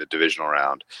matchup would be in the divisional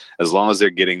round. As long as they're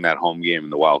getting that home game in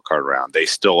the wild card round, they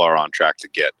still are on track to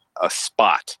get a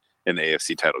spot in the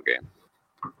AFC title game.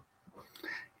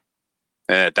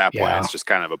 And at that point, it's just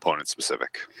kind of opponent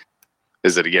specific.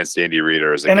 Is it against Andy Reid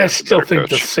or is it? And I still think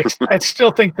that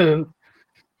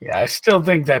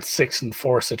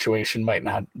 6-4 situation might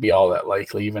not be all that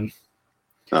likely even.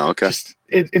 Oh, okay.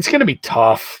 It's going to be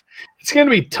tough. It's going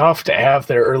to be tough to have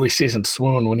their early season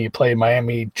swoon when you play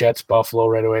Miami, Jets, Buffalo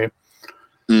right away.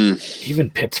 Even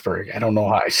Pittsburgh.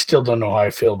 I still don't know how I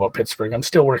feel about Pittsburgh. I'm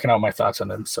still working out my thoughts on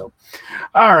them. So,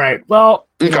 all right. Well,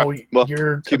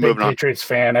 you're a big Patriots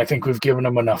fan. I think we've given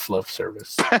them enough love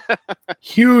service.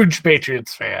 Huge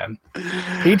Patriots fan.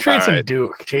 Patriots and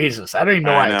Duke. Jesus, I don't even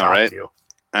know why I talked to you.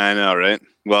 I know, right?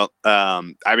 Well,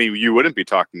 I mean, you wouldn't be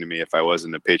talking to me if I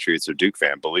wasn't a Patriots or Duke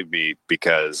fan, believe me,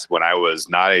 because when I was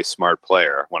not a smart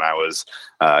player, when I was,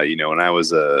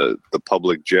 the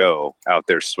public Joe out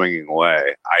there swinging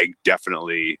away, I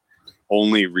definitely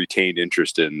only retained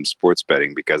interest in sports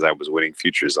betting because I was winning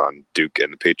futures on Duke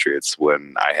and the Patriots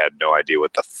when I had no idea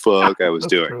what the fuck I was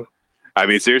doing. True. I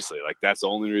mean, seriously, like that's the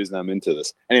only reason I'm into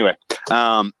this. Anyway,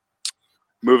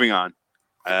 moving on.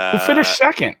 Who finished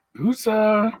second? Who's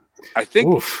I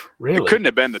think really? It couldn't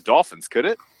have been the Dolphins, could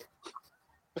it?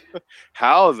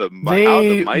 how the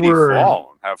mighty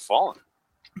have fallen.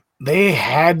 They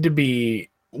had to be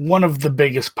one of the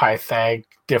biggest Pythag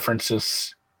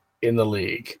differences in the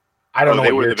league. I don't know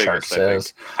what your chart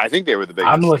says. I think they were the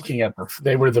biggest. I'm looking at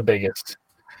they were the biggest.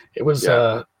 It was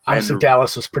obviously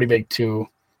Dallas was pretty big too.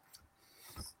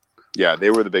 Yeah, they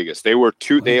were the biggest. They were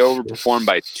they overperformed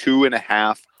by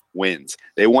 2.5 wins.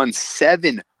 They won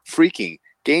 7 freaking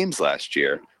games last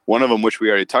year. One of them, which we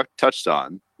already touched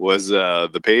on, was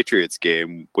the Patriots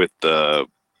game with the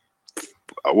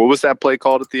what was that play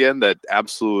called at the end? That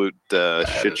absolute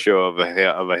shit show of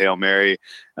a Hail Mary,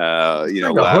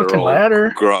 lateral hook and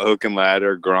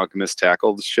ladder. Gronk missed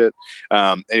tackle shit.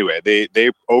 Anyway, they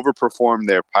overperformed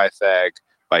their Pythag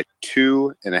by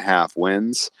 2.5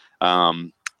 wins.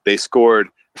 They scored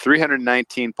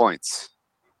 319 points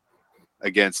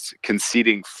against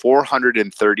conceding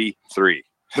 433.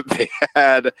 They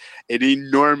had an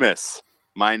enormous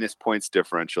minus points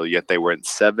differential, yet they went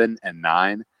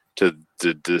 7-9 to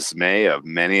the dismay of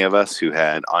many of us who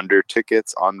had under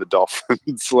tickets on the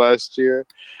Dolphins last year.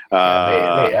 They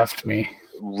effed me.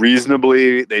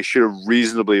 They should have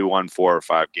reasonably won 4 or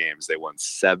 5 games. They won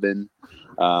 7.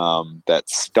 That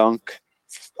stunk.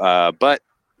 But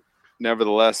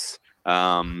nevertheless,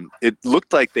 it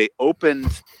looked like they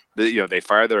opened they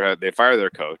fire their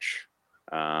coach,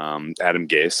 Adam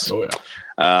Gase. Oh,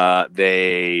 yeah.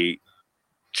 They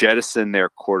jettison their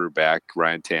quarterback,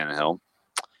 Ryan Tannehill.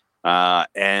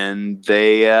 And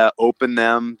they opened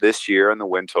them this year in the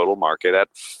win total market at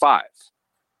 5,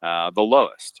 the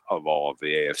lowest of all of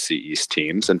the AFC East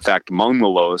teams. In fact, among the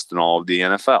lowest in all of the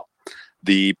NFL.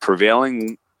 The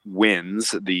prevailing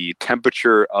wins, the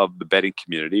temperature of the betting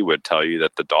community would tell you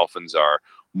that the Dolphins are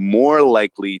more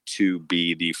likely to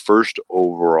be the first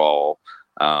overall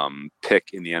pick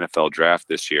in the NFL draft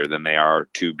this year than they are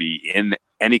to be in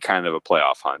any kind of a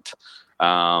playoff hunt.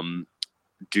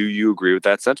 Do you agree with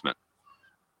that sentiment?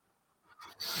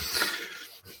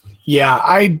 Yeah,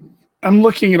 I'm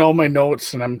looking at all my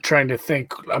notes and I'm trying to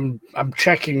think. I'm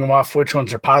checking them off which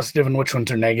ones are positive and which ones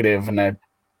are negative, and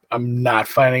I'm not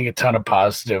finding a ton of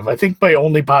positive. I think my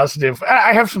only positive,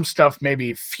 I have some stuff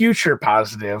maybe future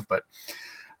positive, but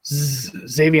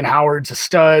Xavier Howard's a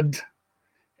stud,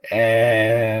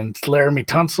 and Laramie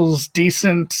Tunsil's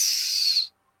decent,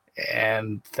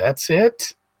 and that's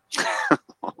it.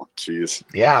 Oh, jeez.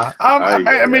 Yeah.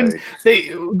 I mean, they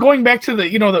going back to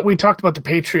the, that we talked about the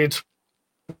Patriots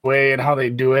way and how they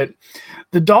do it.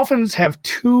 The Dolphins have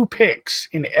 2 picks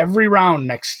in every round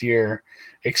next year,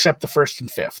 except the 1st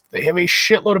and 5th. They have a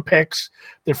shitload of picks.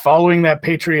 They're following that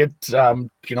Patriot,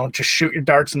 just shoot your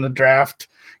darts in the draft,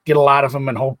 get a lot of them,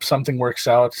 and hope something works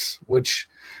out, which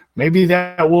maybe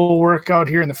that will work out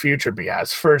here in the future. But yeah,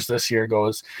 as far as this year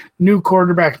goes, new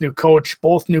quarterback, new coach,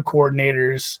 both new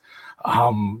coordinators.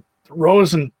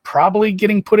 Rosen probably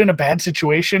getting put in a bad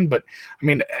situation, but I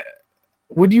mean,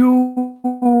 would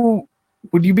you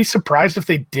be surprised if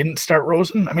they didn't start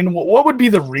Rosen? I mean, what would be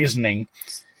the reasoning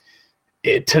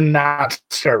to not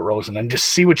start Rosen and just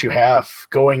see what you have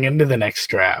going into the next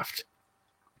draft?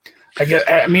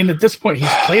 I mean, at this point,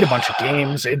 he's played a bunch of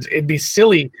games. It'd be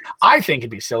silly. I think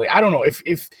it'd be silly. I don't know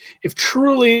if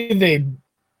truly they,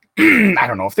 I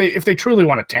don't know if they truly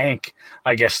want to tank.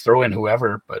 I guess throw in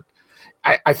whoever, but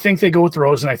I think they go with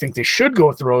Rosen. I think they should go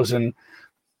with Rosen.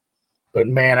 But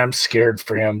man, I'm scared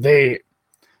for him.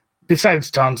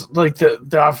 Besides tons, like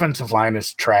the offensive line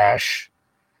is trash,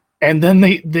 and then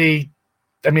they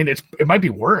I mean, it might be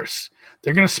worse.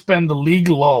 They're going to spend the league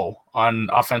low on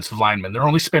offensive linemen. They're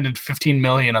only spending $15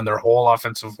 million on their whole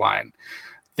offensive line.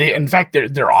 In fact,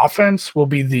 their offense will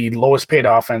be the lowest paid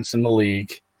offense in the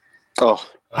league. Oh,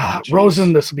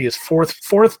 Rosen, this will be his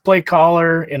fourth play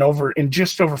caller in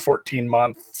just over 14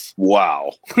 months.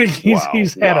 Wow.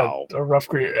 He's had a rough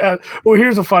career. Well,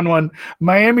 here's a fun one.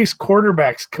 Miami's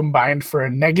quarterbacks combined for a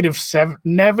negative 60%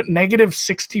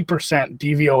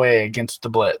 DVOA against the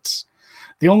blitz.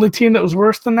 The only team that was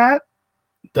worse than that,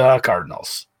 the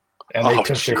Cardinals, and they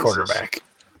took their quarterback.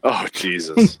 Oh,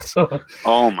 Jesus.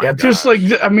 Oh my God. Just like,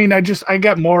 I mean, I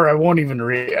got more. I won't even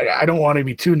read. I don't want to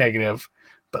be too negative,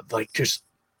 but like, just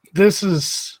this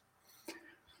is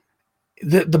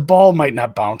the ball might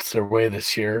not bounce their way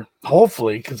this year.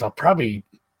 Hopefully, because I'll probably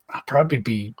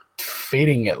be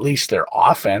fading at least their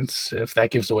offense if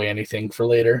that gives away anything for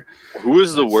later. Who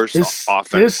is the worst offense?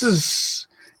 This is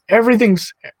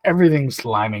everything's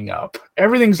lining up.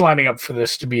 Everything's lining up for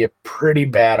this to be a pretty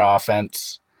bad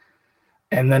offense.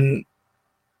 And then,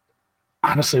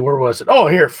 honestly, where was it? Oh,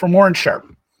 here, from Warren Sharp.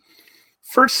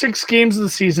 First 6 games of the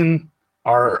season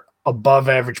are above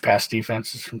average pass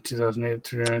defenses from 2008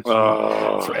 to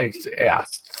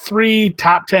 3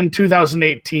 top 10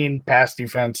 2018 pass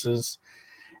defenses.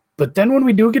 But then when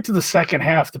we do get to the second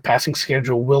half, the passing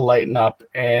schedule will lighten up.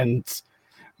 And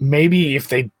maybe if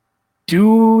they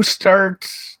do start,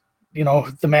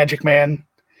 the Magic Man,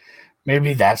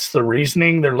 maybe that's the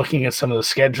reasoning. They're looking at some of the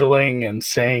scheduling and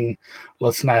saying,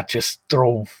 let's not just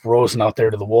throw Rosen out there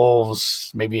to the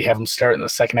Wolves. Maybe have him start in the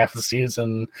second half of the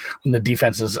season when the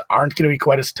defenses aren't going to be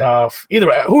quite as tough. Either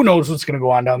way, who knows what's going to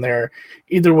go on down there.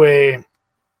 Either way,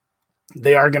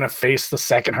 they are going to face the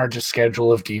second hardest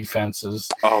schedule of defenses,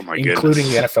 including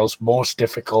the NFL's most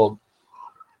difficult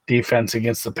defense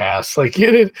against the pass. Like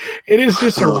it is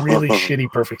just a really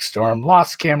shitty perfect storm.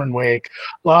 Lost Cameron Wake,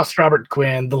 lost Robert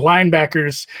Quinn. The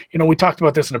linebackers, we talked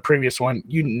about this in a previous one.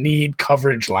 You need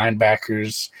coverage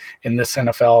linebackers in this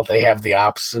NFL. They have the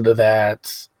opposite of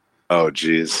that. Oh,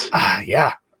 geez.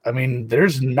 Yeah. I mean,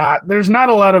 there's not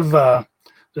a lot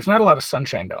of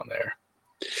sunshine down there.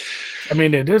 I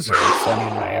mean, it is very sunny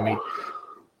in Miami.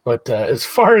 But as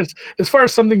far as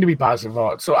something to be positive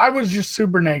about, so I was just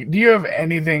super negative. Do you have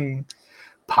anything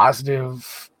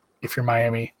positive if you're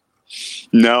Miami?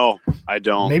 No, I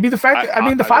don't. Maybe the fact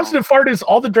the positive part is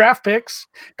all the draft picks,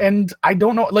 and I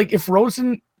don't know, like if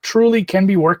Rosen truly can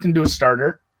be worked into a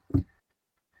starter,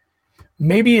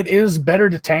 maybe it is better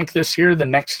to tank this year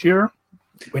than next year.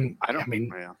 Maybe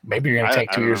you're going to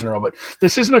tank 2 years in a row, but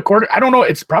this isn't a quarter. I don't know.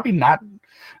 It's probably not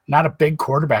a big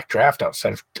quarterback draft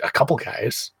outside of a couple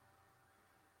guys.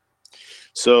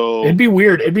 So it'd be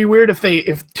weird. It'd be weird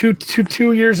if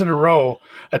two years in a row,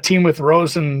 a team with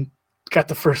Rosen got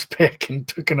the first pick and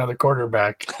took another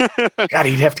quarterback. God,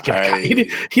 he'd have to get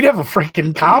he'd have a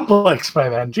freaking complex by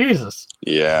then. Jesus.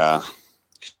 Yeah.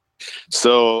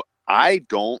 So I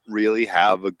don't really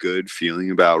have a good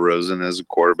feeling about Rosen as a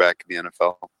quarterback in the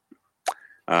NFL.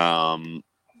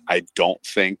 I don't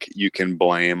think you can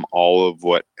blame all of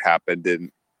what happened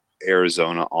in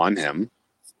Arizona on him.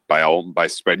 By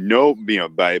no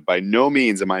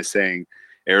means am I saying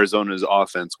Arizona's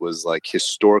offense was like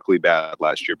historically bad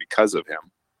last year because of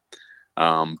him.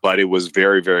 But it was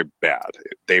very, very bad.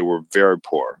 They were very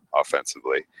poor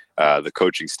offensively. The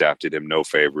coaching staff did him no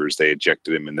favors. They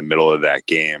ejected him in the middle of that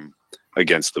game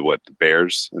against the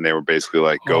Bears, and they were basically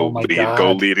like, go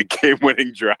lead a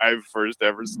game-winning drive, first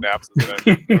ever snaps.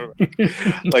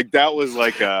 Like that was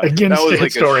like a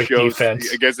historic show defense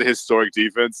against a historic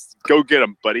defense. Go get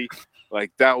him, buddy.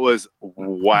 Like that was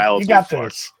wild. You got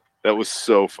this. That was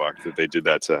so fucked that they did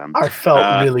that to him. I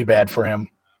felt really bad for him.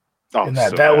 Oh,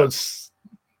 that was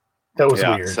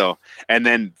weird. So, and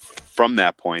then from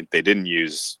that point, they didn't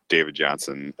use David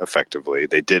Johnson effectively.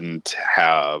 They didn't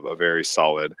have a very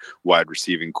solid wide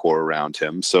receiving core around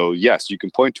him. So, yes, you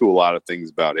can point to a lot of things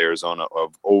about Arizona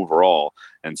overall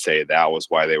and say that was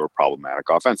why they were problematic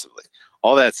offensively.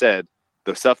 All that said,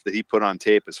 the stuff that he put on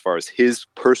tape as far as his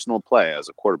personal play as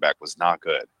a quarterback was not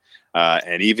good.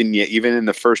 And even in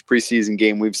the first preseason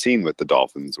game we've seen with the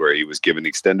Dolphins, where he was given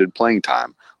extended playing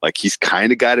time, like he's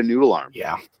kind of got a noodle arm.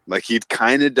 Yeah, like he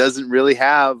kind of doesn't really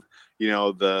have, he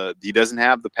doesn't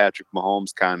have the Patrick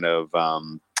Mahomes kind of,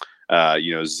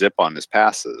 zip on his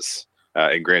passes.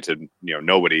 And granted,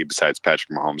 nobody besides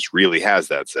Patrick Mahomes really has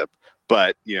that zip.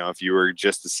 But, if you were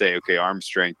just to say, okay, arm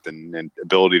strength and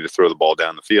ability to throw the ball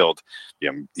down the field,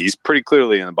 he's pretty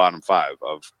clearly in the bottom 5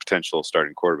 of potential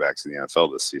starting quarterbacks in the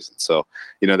NFL this season. So,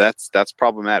 that's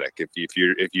problematic.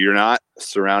 If you're not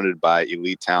surrounded by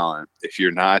elite talent, if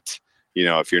you're not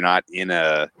in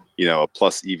a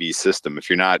plus EV system, if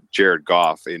you're not Jared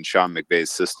Goff in Sean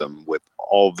McVay's system with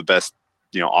all of the best,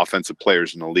 offensive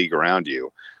players in the league around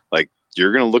you, like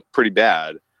you're going to look pretty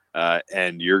bad.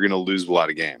 And you're going to lose a lot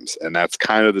of games. And that's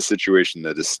kind of the situation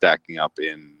that is stacking up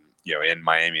in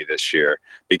Miami this year,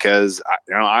 because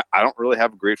I don't really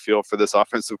have a great feel for this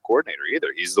offensive coordinator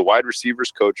either. He's the wide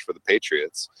receivers coach for the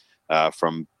Patriots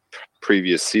from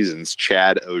previous seasons,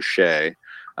 Chad O'Shea,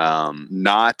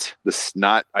 not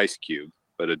Ice Cube,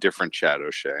 but a different Chad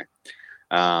O'Shea.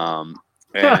 And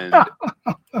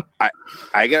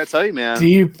I got to tell you,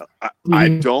 man, I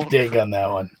don't dig on that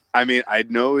one. I mean, I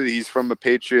know that he's from a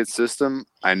Patriots system.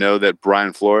 I know that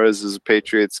Brian Flores is a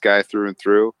Patriots guy through and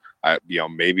through.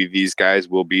 Maybe these guys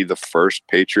will be the first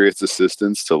Patriots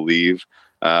assistants to leave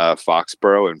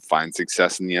Foxborough and find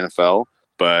success in the NFL.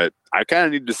 But I kind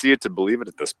of need to see it to believe it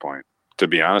at this point, to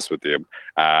be honest with you.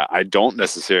 I don't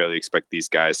necessarily expect these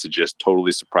guys to just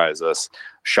totally surprise us,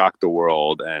 shock the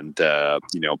world, and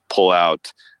pull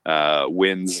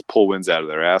wins out of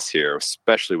their ass here,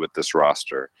 especially with this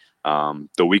roster.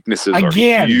 The weaknesses are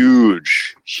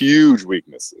huge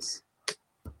weaknesses.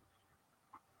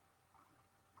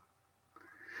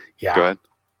 Yeah. Go ahead.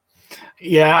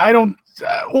 Yeah, I don't.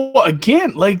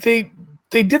 Again, like they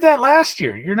did that last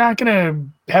year. You're not gonna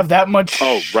have that much.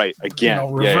 Oh, right.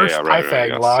 Again, reverse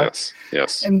right.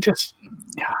 Yes. And just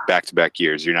back-to-back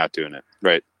years, you're not doing it.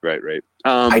 Right.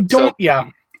 I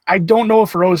don't know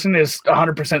if Rosen is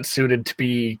 100% suited to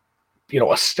be,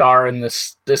 a star in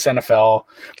this NFL,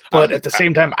 but at the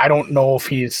same time, I don't know if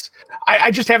he's.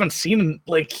 I just haven't seen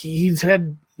he's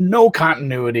had no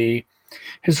continuity.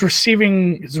 His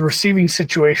receiving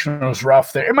situation was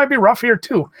rough there. It might be rough here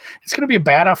too. It's going to be a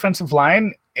bad offensive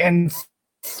line and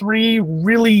 3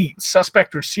 really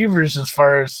suspect receivers as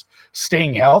far as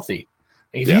staying healthy.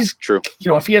 He's true.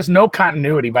 If he has no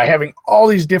continuity by having all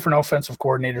these different offensive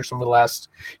coordinators over the last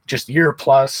just year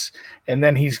plus, and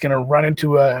then he's going to run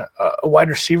into a wide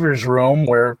receivers room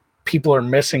where people are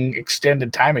missing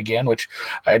extended time again, which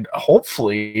I'd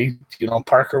hopefully,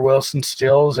 Parker Wilson,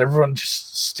 Stills, everyone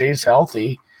just stays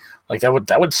healthy. Like that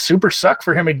would super suck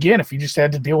for him again if he just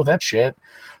had to deal with that shit.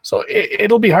 So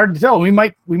it'll be hard to tell. We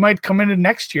might come into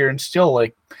next year and still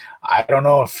I don't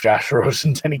know if Josh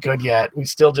Rosen's any good yet. We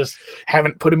still just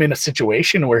haven't put him in a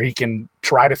situation where he can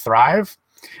try to thrive.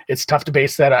 It's tough to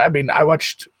base that. I mean, I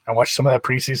watched some of that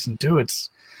preseason too.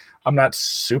 I'm not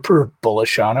super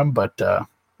bullish on him, but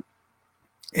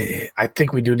I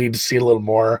think we do need to see a little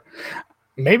more.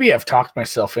 Maybe I've talked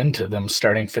myself into them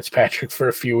starting Fitzpatrick for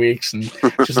a few weeks and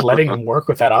just letting him work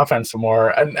with that offense some more.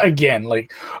 And again,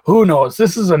 who knows?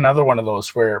 This is another one of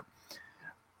those where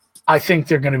I think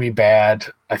they're going to be bad.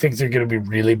 I think they're going to be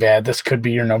really bad. This could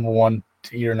be your number one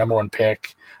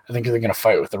pick. I think they're going to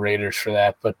fight with the Raiders for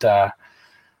that, but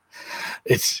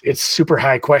it's super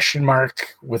high question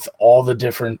mark with all the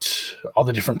different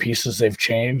pieces they've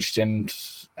changed, and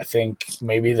I think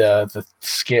maybe the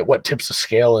scale, what tips the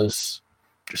scale is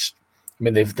just. I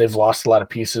mean, they've lost a lot of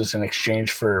pieces in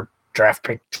exchange for draft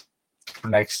picks for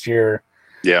next year.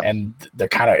 Yeah, and they're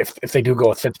kind of if they do go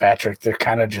with Fitzpatrick, they're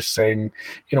kind of just saying,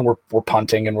 we're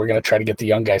punting and we're going to try to get the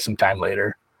young guy sometime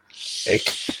later.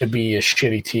 It could be a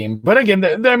shitty team, but again,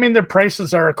 I mean, their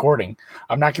prices are according.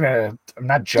 I'm not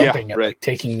jumping at like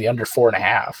taking the under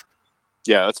 4.5.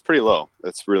 Yeah, that's pretty low.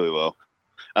 That's really low.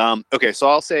 Okay, so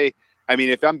I'll say, I mean,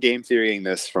 if I'm game theorying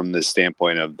this from the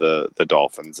standpoint of the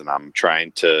Dolphins, and I'm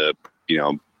trying to,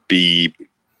 be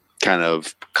kind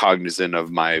of cognizant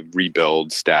of my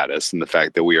rebuild status and the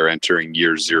fact that we are entering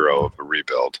year 0 of a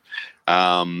rebuild.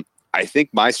 I think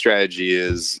my strategy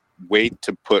is wait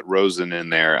to put Rosen in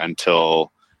there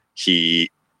until he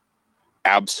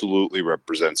absolutely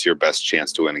represents your best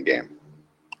chance to win a game.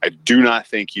 I do not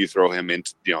think you throw him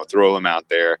out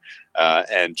there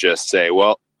and just say,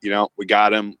 well, we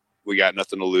got him. We got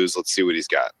nothing to lose. Let's see what he's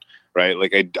got. Right.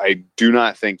 Like I do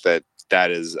not think that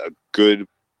is a good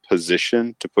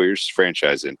position to put your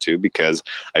franchise into, because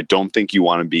I don't think you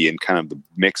want to be in kind of the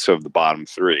mix of the bottom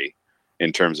 3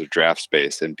 in terms of draft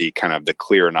space and be kind of the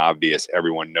clear and obvious,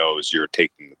 everyone knows you're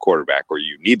taking the quarterback or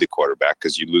you need the quarterback,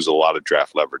 because you lose a lot of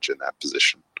draft leverage in that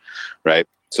position. Right.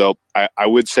 So I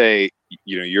would say,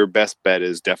 your best bet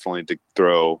is definitely to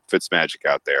throw Fitzmagic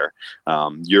out there.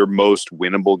 Your most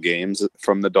winnable games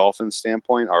from the Dolphins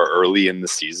standpoint are early in the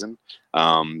season.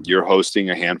 You're hosting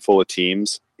a handful of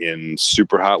teams in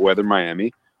super hot weather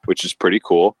Miami, which is pretty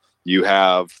cool. You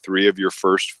have 3 of your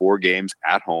first 4 games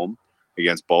at home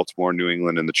against Baltimore, New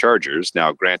England, and the Chargers.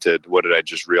 Now, granted, what did I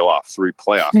just reel off? 3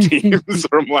 playoff teams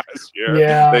from last year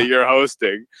that you're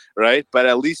hosting, right? But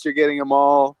at least you're getting them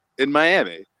all in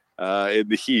Miami, in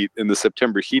the heat, in the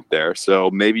September heat there. So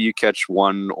maybe you catch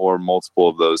one or multiple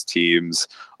of those teams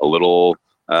a little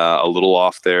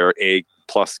off their A+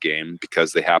 game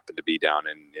because they happen to be down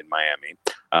in Miami.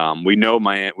 We know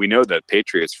that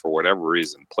Patriots, for whatever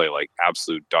reason, play like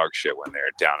absolute dog shit when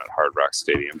they're down at Hard Rock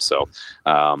Stadium. So,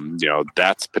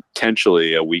 that's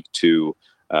potentially a week to,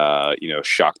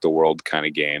 shock the world kind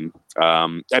of game.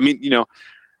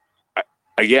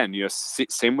 Again,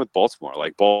 same with Baltimore.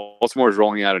 Like Baltimore is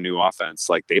rolling out a new offense.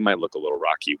 Like they might look a little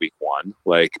rocky week 1.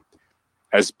 Like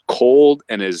as cold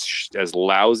and as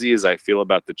lousy as I feel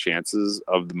about the chances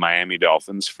of the Miami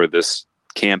Dolphins for this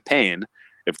campaign,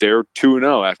 if they're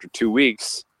 2-0 after 2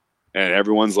 weeks, and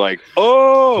everyone's like,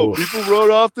 "Oh, people wrote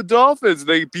off the Dolphins.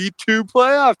 They beat 2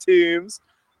 playoff teams."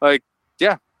 Like,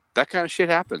 yeah, that kind of shit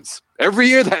happens every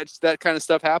year. That kind of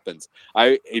stuff happens.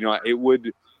 It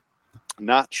would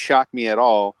not shock me at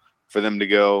all for them to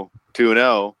go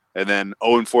 2-0 and then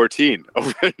 0-14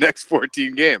 over the next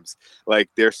 14 games. Like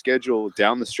their schedule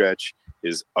down the stretch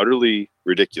is utterly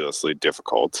ridiculously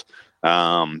difficult.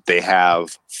 They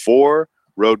have 4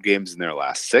 road games in their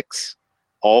last 6.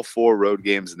 All 4 road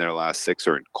games in their last 6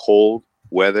 are in cold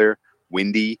weather,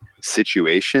 windy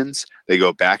situations. They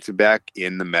go back to back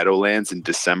in the Meadowlands in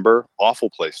December.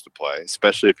 Awful place to play,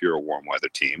 especially if you're a warm weather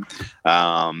team.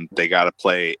 They got to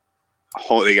play.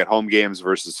 They got home games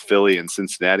versus Philly and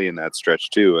Cincinnati in that stretch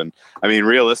too. And I mean,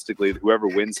 realistically, whoever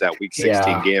wins that week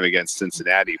 16 game against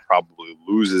Cincinnati probably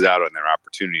loses out on their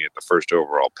opportunity at the first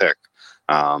overall pick.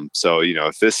 So,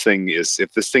 if this thing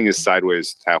is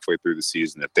sideways halfway through the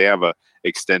season, if they have a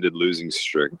extended losing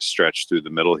stretch through the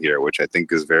middle here, which I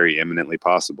think is very imminently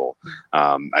possible,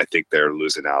 I think they're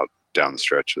losing out down the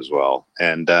stretch as well,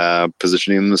 and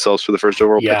positioning themselves for the first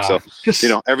overall pick.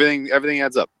 So, everything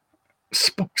adds up.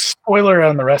 Spoiler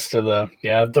on the rest of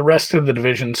the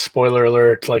division. Spoiler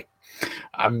alert! Like,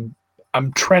 I'm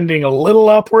trending a little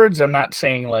upwards. I'm not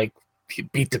saying like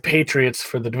beat the Patriots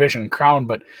for the division crown,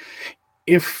 but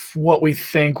if what we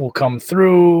think will come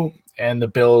through, and the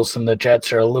Bills and the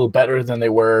Jets are a little better than they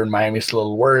were, and Miami's a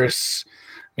little worse,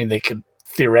 I mean, they could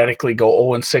theoretically go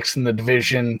 0-6 in the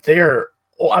division.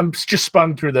 I'm just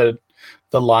spun through the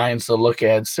lines, the look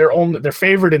ads. They're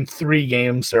favored in 3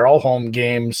 games. They're all home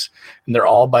games, and they're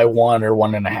all by 1 or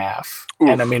 1.5.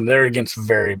 And I mean, they're against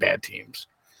very bad teams.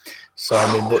 So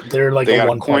I mean, they're like a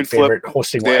 1-point favorite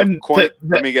hosting.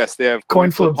 Let me guess. They have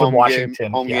coin flips in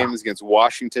Washington. Home games against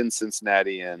Washington,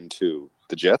 Cincinnati, and who?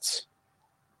 The Jets.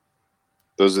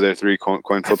 Those are their 3 coin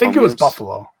flip. I think it was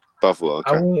Buffalo. Buffalo.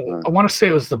 Okay. I want to say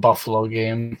it was the Buffalo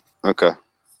game. Okay.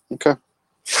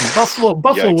 Buffalo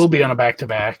will be on a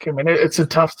back-to-back. I mean, it's a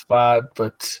tough spot,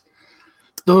 but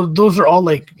those are all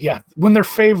like, when they're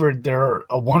favored, they're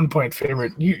a 1-point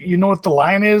favorite. You know what the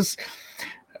line is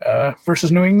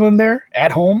versus New England there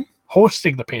at home,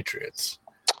 hosting the Patriots.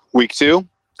 Week 2,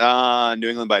 New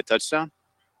England by a touchdown.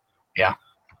 Yeah.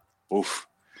 Oof.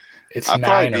 It's I'll 9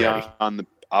 probably already. on the.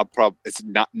 It's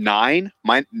not 9.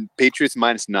 Patriots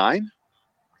 -9.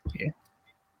 Yeah.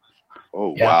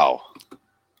 Oh yeah.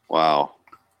 wow.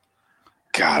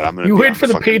 God, I'm gonna. You wait for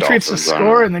the Patriots Dolphins, to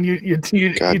score, and then you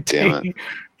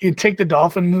take the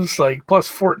Dolphins like plus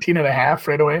 14.5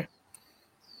 right away.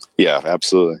 Yeah,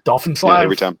 absolutely. Dolphins live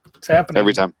every time. It's happening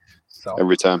Every time. So.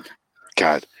 Every time.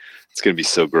 God, it's gonna be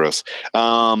so gross.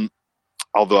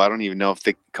 Although I don't even know if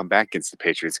they can come back against the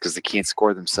Patriots because they can't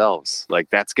score themselves. Like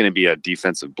that's going to be a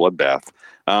defensive bloodbath.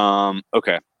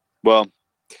 Okay, well,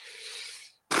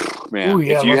 man, Ooh,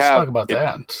 yeah, let's talk about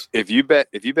that. If you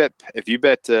bet the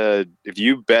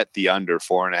under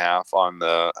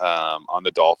 4.5 on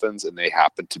the Dolphins and they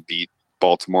happen to beat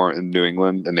Baltimore and New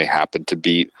England and they happen to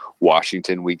beat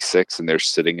Washington week 6 and they're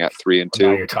sitting at 3-2.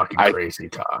 Now you're talking crazy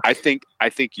talk. I think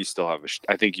you still have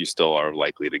I think you still are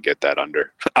likely to get that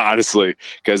under, honestly,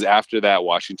 because after that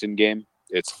Washington game,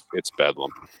 it's bedlam.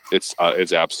 It's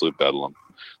absolute bedlam.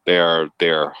 They are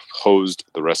hosed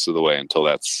the rest of the way until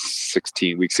that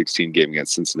week 16 game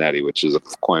against Cincinnati, which is a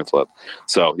coin flip.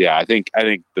 So yeah, I think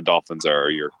the Dolphins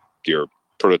are your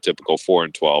prototypical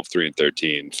 4-12,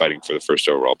 3-13, fighting for the first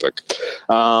overall pick.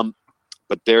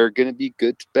 But they're going to be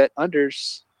good to bet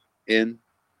unders in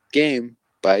game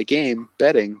by game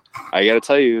betting. I got to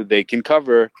tell you, they can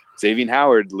cover. Xavier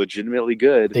Howard, legitimately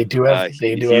good. They do have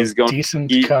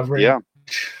decent coverage. Yeah.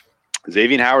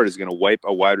 Xavier Howard is going to wipe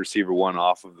a wide receiver 1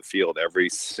 off of the field every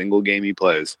single game he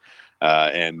plays.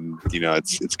 And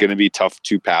it's going to be tough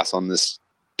to pass on this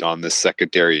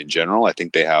secondary in general. I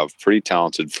think they have pretty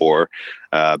talented 4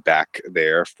 back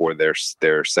there for their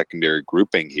secondary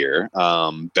grouping here.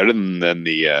 Better than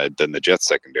the Jets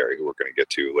secondary, who we're going to get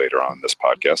to later on in this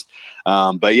podcast.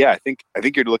 But yeah, I think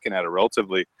you're looking at a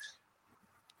relatively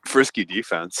frisky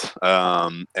defense,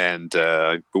 and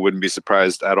wouldn't be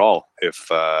surprised at all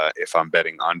if I'm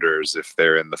betting unders if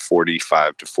they're in the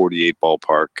 45 to 48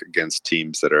 ballpark against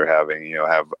teams that are having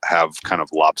have kind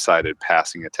of lopsided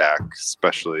passing attack,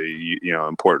 especially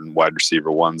important wide receiver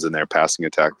 1s in their passing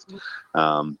attack.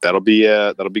 That'll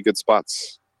be good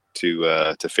spots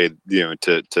to fade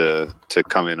to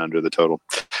come in under the total.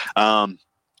 You want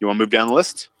to move down the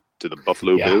list to the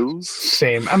Buffalo Bills?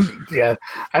 Same.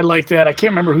 I like that. I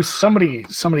can't remember who somebody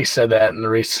said that in the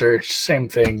research. Same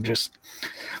thing. Just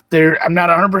I'm not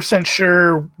 100%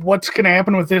 sure what's going to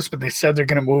happen with this, but they said they're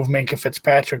going to move Minkah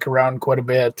Fitzpatrick around quite a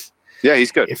bit. Yeah,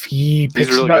 he's good. If he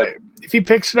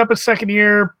picks it up a second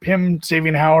year,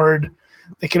 Xavier Howard,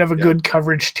 they could have a good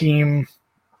coverage team,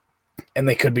 and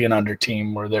they could be an under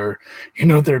team where they're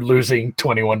losing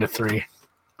 21-3.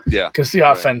 Yeah, because the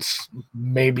offense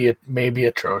may be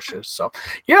atrocious. So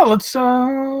yeah, let's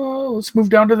move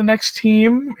down to the next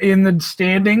team in the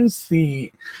standings.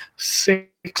 The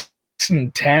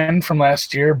 6-10 from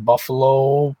last year,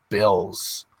 Buffalo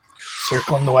Bills,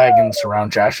 circling the wagons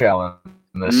around Josh Allen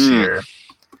this year.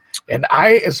 And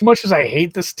as much as I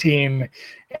hate this team,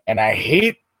 and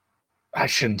I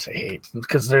shouldn't say hate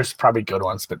because there's probably good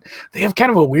ones, but they have kind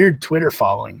of a weird Twitter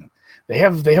following. They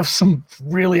have some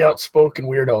really outspoken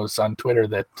weirdos on Twitter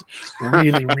that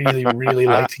really, really, really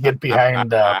like to get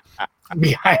behind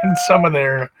some of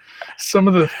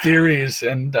the theories.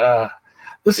 And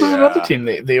this is another team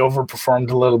they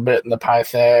overperformed a little bit in the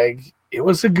Pythag. It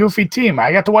was a goofy team.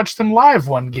 I got to watch them live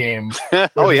one game.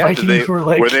 Oh yeah,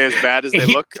 were they as bad as they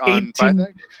look on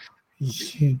Pythag?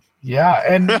 Yeah,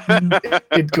 and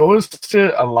it goes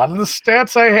to a lot of the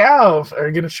stats I have are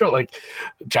going to show. Like,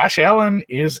 Josh Allen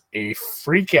is a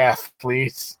freak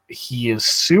athlete. He is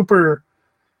super,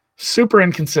 super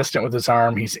inconsistent with his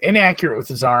arm. He's inaccurate with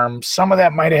his arm. Some of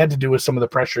that might have had to do with some of the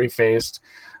pressure he faced.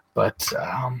 But,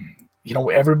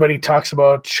 everybody talks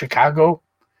about Chicago.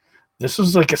 This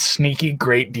was like a sneaky,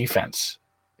 great defense.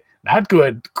 Not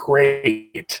good,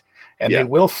 great. And they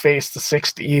will face the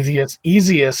 6th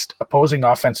easiest opposing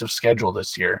offensive schedule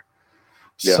this year.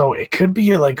 Yeah. So it could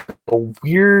be a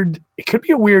weird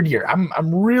year.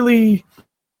 I'm really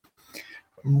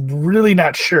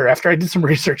not sure. After I did some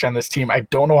research on this team, I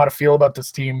don't know how to feel about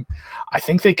this team. I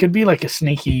think they could be like a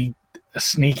sneaky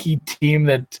team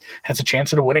that has a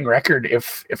chance at a winning record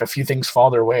if a few things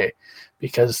fall their way,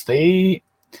 because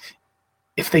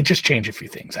if they just change a few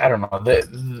things. I don't know.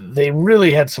 They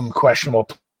really had some questionable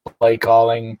play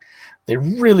calling. They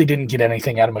really didn't get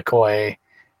anything out of McCoy,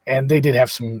 And they did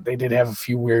have a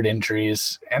few weird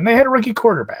injuries, and they had a rookie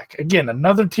quarterback. Again,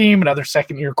 another team, another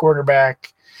second-year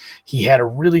quarterback. He had a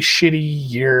really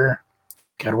shitty year.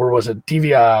 God, where was it?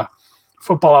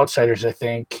 Football Outsiders, I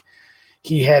think.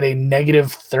 He had a negative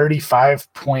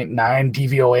 35.9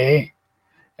 DVOA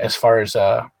as far as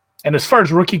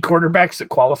rookie quarterbacks that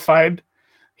qualified,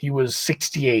 he was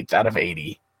 68th out of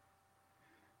 80.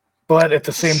 But at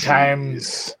the same time,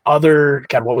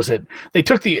 what was it? They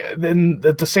took at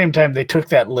the same time they took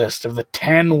that list of the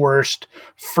 10 worst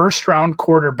first-round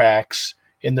quarterbacks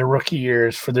in their rookie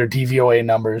years for their DVOA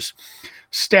numbers.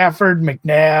 Stafford,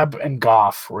 McNabb, and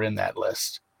Goff were in that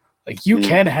list. Like, you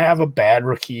can have a bad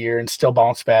rookie year and still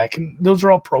bounce back, and those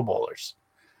are all Pro Bowlers.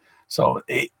 So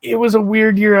it was a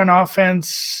weird year on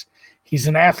offense. He's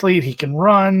an athlete. He can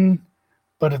run.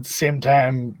 But at the same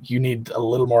time, you need a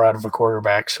little more out of a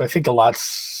quarterback. So I think a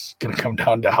lot's going to come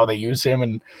down to how they use him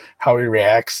and how he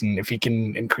reacts and if he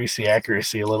can increase the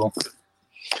accuracy a little.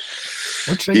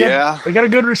 Which they got a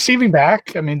good receiving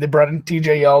back. I mean, they brought in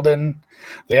TJ Yeldon.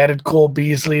 They added Cole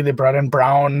Beasley. They brought in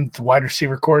Brown. The wide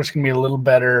receiver core is going to be a little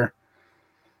better.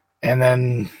 And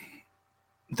then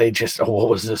they just, what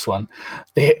was this one?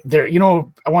 I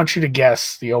want you to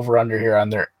guess the over-under here on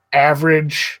their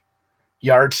average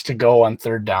yards to go on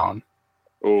third down.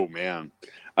 Oh, man.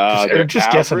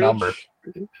 Just guess a number.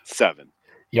 7.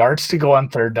 Yards to go on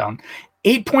third down.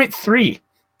 8.3.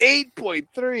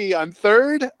 8.3 on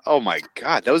third? Oh, my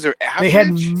God. Those are average? They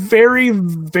had very,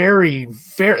 very,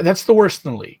 very – that's the worst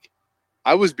in the league.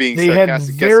 I was being They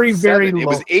sarcastic. had very, very low. It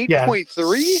was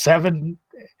 8.3? 7.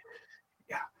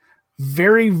 Yeah.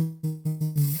 Very,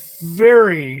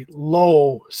 very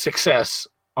low success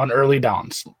on early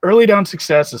downs. Early down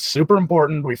success is super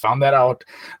important. We found that out.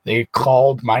 They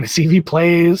called minus EV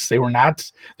plays. They were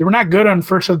not good on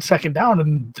first and second down,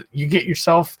 and you get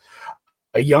yourself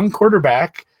a young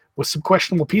quarterback with some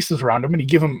questionable pieces around him, and you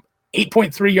give him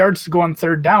 8.3 yards to go on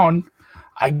third down.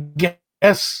 I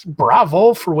guess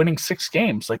bravo for winning 6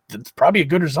 games. Like, that's probably a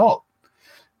good result.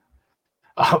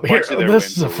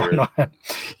 This is a fun one.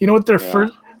 You know what their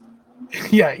first –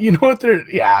 yeah, you know what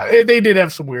they did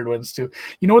have some weird ones too.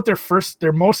 You know what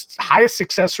their most highest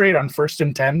success rate on 1st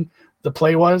and 10 the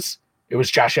play was? It was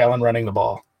Josh Allen running the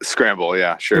ball. Scramble,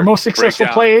 yeah, sure. Their most successful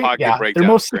play, scramble.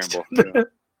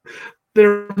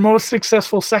 Their most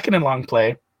successful second and long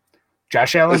play,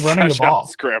 Josh Allen running the ball.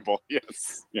 Scramble,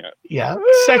 yes. Yeah.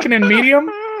 Second and medium,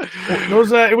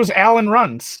 it was Allen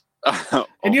runs.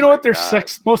 And you know what their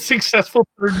most successful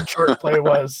third and short play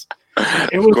was?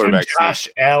 It was when Josh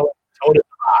Allen toted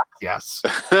the rock, yes.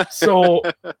 So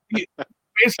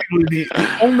basically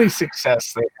the only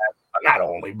success they had, not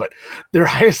only, but their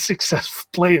highest success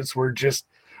plays were just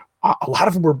a lot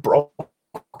of them were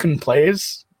broken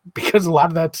plays because a lot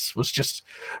of that was just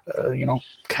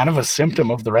kind of a symptom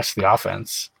of the rest of the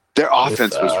offense. Their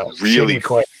offense was really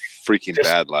freaking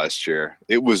bad last year.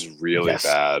 It was really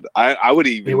bad. I would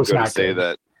even go to say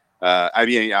that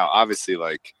obviously,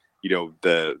 like,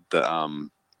 the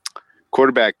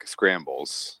quarterback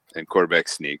scrambles and quarterback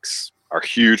sneaks are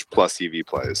huge plus EV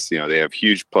plays. They have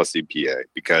huge plus EPA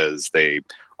because they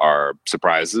are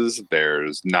surprises.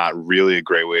 There's not really a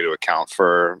great way to account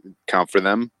for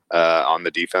them on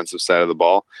the defensive side of the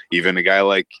ball. Even a guy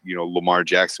like Lamar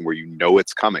Jackson, where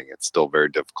it's coming, it's still very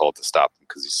difficult to stop him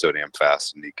because he's so damn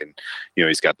fast and he can,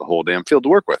 he's got the whole damn field to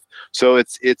work with. So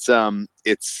it's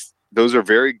those are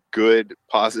very good,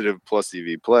 positive plus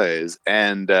EV plays.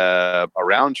 And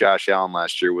around Josh Allen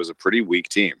last year was a pretty weak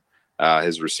team.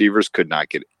 His receivers could not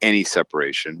get any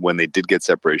separation. When they did get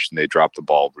separation, they dropped the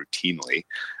ball routinely.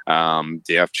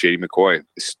 Shady McCoy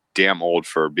is damn old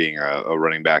for being a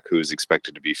running back who is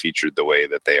expected to be featured the way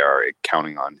that they are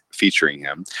counting on featuring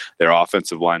him. Their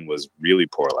offensive line was really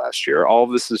poor last year. All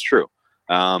of this is true.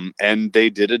 And they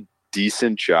did a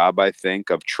decent job, I think,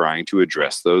 of trying to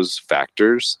address those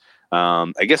factors.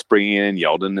 I guess bringing in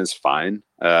Yeldon is fine,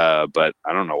 but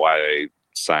I don't know why they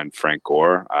signed Frank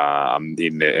Gore. Running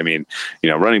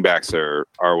backs are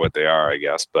what they are, I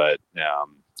guess, but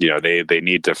they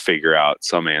need to figure out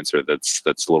some answer that's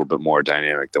a little bit more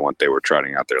dynamic than what they were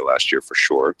trotting out there last year for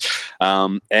sure.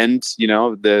 The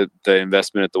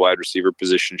investment at the wide receiver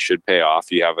position should pay off.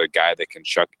 You have a guy that can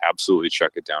absolutely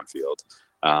chuck it downfield.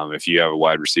 If you have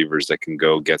wide receivers that can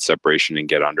go get separation and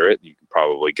get under it, you can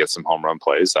probably get some home run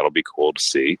plays. That'll be cool to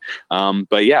see.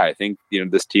 But yeah, I think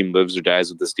this team lives or dies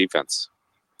with this defense,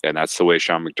 and that's the way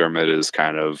Sean McDermott has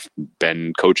kind of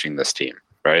been coaching this team,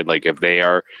 right? Like if they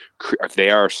are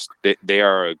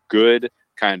a good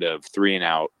kind of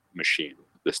 3-and-out machine.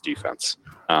 This defense,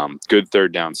 good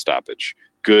third down stoppage,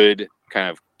 good kind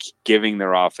of giving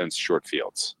their offense short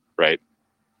fields, right?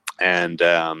 And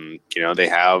they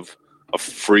have a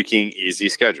freaking easy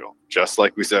schedule. Just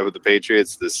like we said with the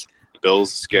Patriots, this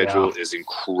Bills schedule is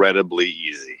incredibly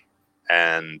easy,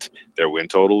 and their win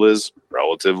total is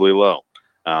relatively low.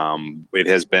 It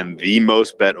has been the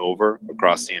most bet over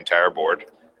across the entire board.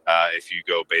 If you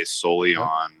go based solely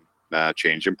on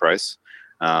change in price,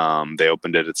 they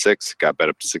opened it at 6, got bet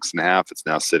up to 6.5. It's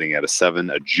now sitting at a 7,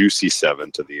 a juicy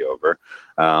 7 to the over,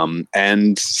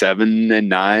 and 7 and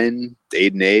 9,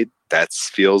 8 and 8. That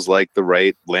feels like the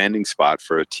right landing spot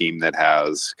for a team that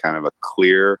has kind of a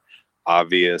clear,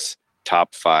 obvious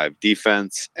top 5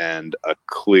 defense and a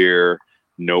clear,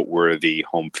 noteworthy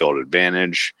home field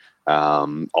advantage.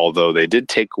 Although they did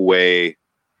take away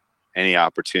any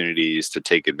opportunities to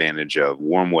take advantage of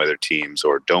warm weather teams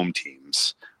or dome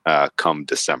teams come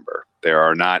December. There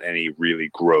are not any really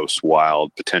gross,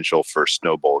 wild potential for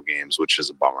snowball games, which is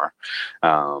a bummer.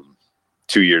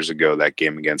 2 years ago, that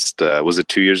game against, was it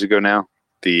 2 years ago now?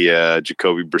 The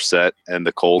Jacoby Brissett and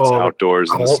the Colts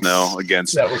outdoors in the snow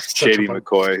against Shady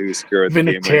McCoy, who scored the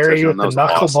game. Vinatieri with the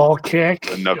knuckleball kick.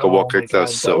 The knuckleball kick, that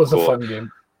was so cool. That was a fun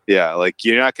game. Yeah, like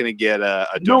you're not going to get a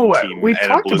dome team. We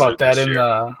talked about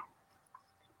that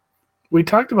we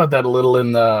talked about that a little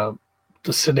in the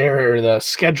scenario, or the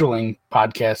scheduling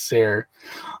podcast there.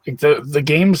 Like the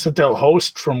games that they'll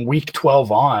host from week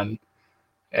 12 on,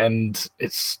 and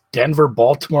it's Denver,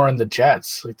 Baltimore, and the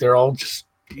Jets. Like they're all just,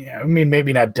 I mean,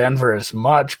 maybe not Denver as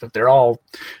much, but they're all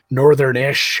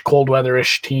northern-ish, cold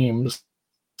weather-ish teams.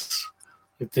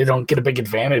 Like they don't get a big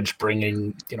advantage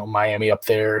bringing, Miami up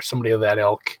there, or somebody of that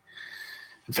ilk.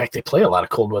 In fact, they play a lot of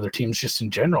cold weather teams just in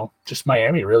general. Just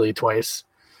Miami really twice.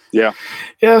 Yeah.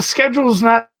 Yeah, schedule's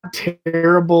not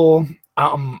terrible.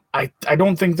 I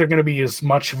don't think they're going to be as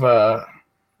much of a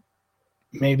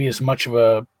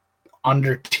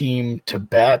under team to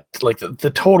bet. Like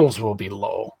the totals will be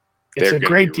low. It's a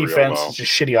great defense, it's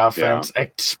just shitty offense. Yeah.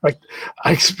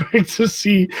 I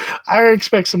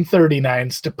expect some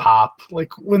 39s to pop.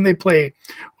 Like when they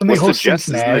host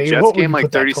Cincinnati. The Jets game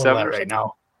like 37 right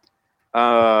now.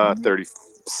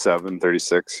 37,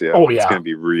 36. Yeah. Oh yeah. It's going to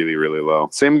be really, really low.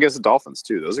 Same against the Dolphins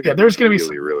too. Those are going to be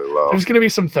really, really low. There's going to be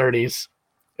some 30s.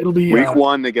 It'll be week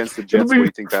 1 against the Jets. What do you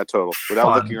think that total?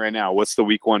 Without looking right now, what's the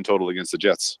week 1 total against the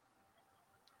Jets?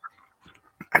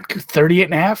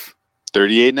 38.5.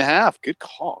 38.5. Good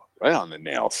call. Right on the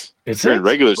nails. Is it? In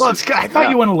regular season. I thought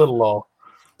you went a little low.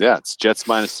 Yeah, it's Jets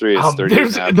 -3. It's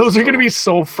 38.5. Those are going to be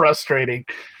so frustrating.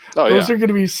 Oh, those are going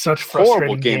to be such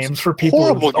frustrating games for people.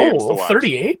 Horrible games to watch.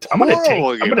 38? I'm going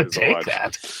to take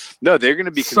that. No, they're going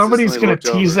to be Somebody's going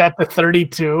to tease that to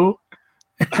 32.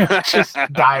 Just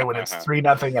die when it's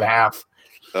 3-0 at half.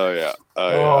 Oh yeah.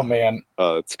 Oh man.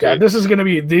 Oh, that's great. Yeah, this is going to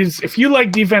be these. If you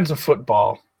like defensive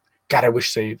football, God, I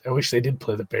wish they did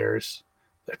play the Bears.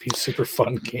 That'd be a super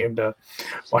fun game to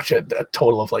watch. A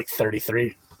total of like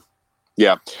 33.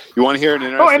 Yeah, you want to hear an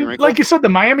interesting wrinkle? Like you said, the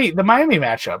Miami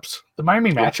matchups. The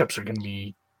Miami matchups are going to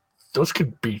be. Those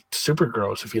could be super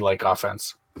gross if you like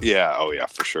offense. Yeah. Oh yeah,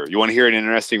 for sure. You want to hear an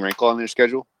interesting wrinkle on their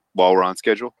schedule while we're on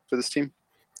schedule for this team?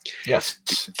 Yes.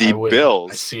 The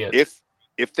Bills. I see it.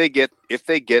 If they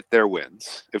get their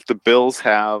wins, if the Bills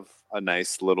have a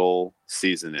nice little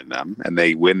season in them and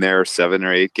they win their 7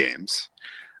 or 8 games,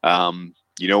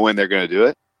 you know when they're going to do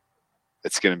it?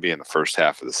 It's going to be in the first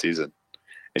half of the season.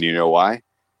 And you know why?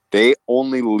 They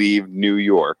only leave New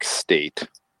York State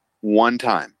one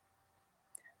time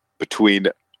between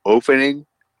opening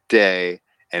day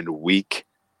and week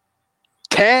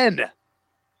 10.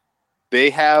 They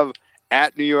have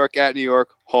at New York,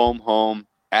 home,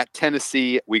 at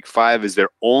Tennessee. Week 5 is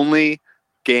their only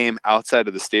game outside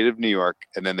of the state of New York,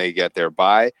 and then they get their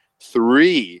bye.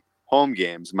 3 home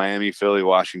games: Miami, Philly,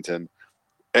 Washington.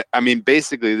 I mean,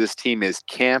 basically, this team is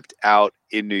camped out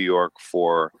in New York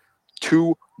for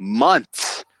 2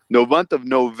 months. No month of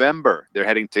November, they're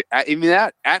heading to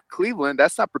at Cleveland.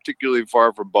 That's not particularly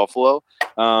far from Buffalo.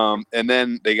 And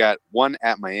then they got 1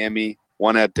 at Miami,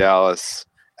 1 at Dallas,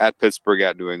 at Pittsburgh,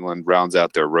 at New England. Rounds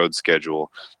out their road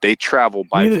schedule. They travel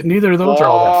by neither of those are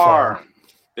all that far.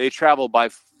 They travel by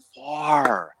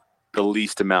far the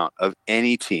least amount of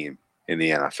any team in the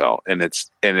NFL, and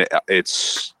it's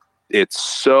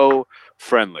so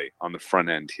friendly on the front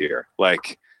end here.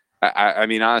 Like, I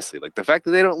mean, honestly, like the fact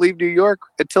that they don't leave New York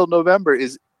until November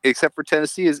except for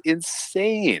Tennessee, is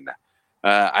insane.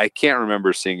 I can't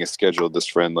remember seeing a schedule this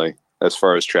friendly as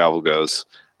far as travel goes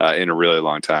in a really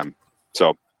long time.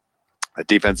 So the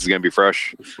defense is going to be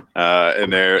fresh,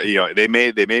 and they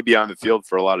may be on the field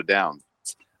for a lot of downs,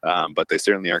 but they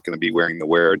certainly aren't going to be wearing the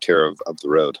wear and tear of the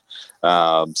road.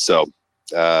 So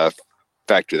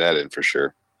factor that in for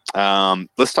sure.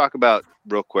 Let's talk about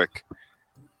real quick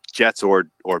Jets or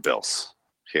Bills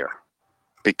here,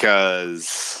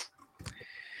 because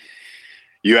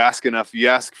you ask 100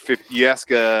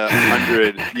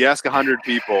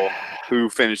 people who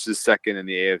finishes second in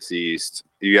the AFC East.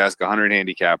 You ask 100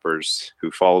 handicappers who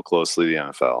follow closely the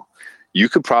NFL. You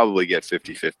could probably get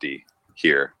 50-50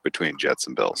 here between Jets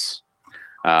and Bills.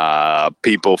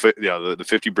 People, the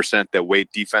 50% that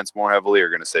weight defense more heavily are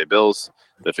going to say Bills.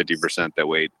 The 50% that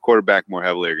weight quarterback more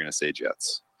heavily are going to say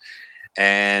Jets.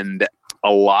 And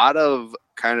a lot of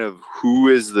kind of who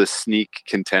is the sneak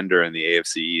contender in the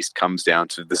AFC East comes down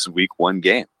to this week 1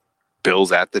 game.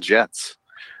 Bills at the Jets.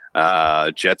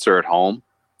 Jets are at home.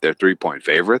 They're 3-point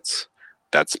favorites.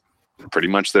 That's pretty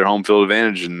much their home field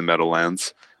advantage in the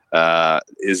Meadowlands.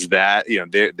 Is that,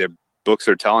 their books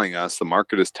are telling us, the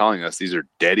market is telling us these are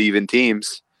dead even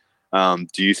teams.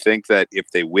 Do you think that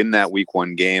if they win that week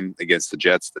 1 game against the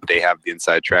Jets, that they have the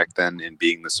inside track then in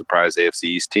being the surprise AFC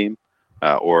East team?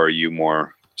 Or are you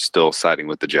more still siding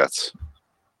with the Jets?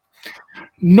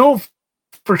 No,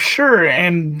 for sure.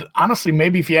 And honestly,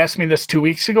 maybe if you asked me this 2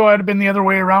 weeks ago, I'd have been the other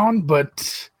way around.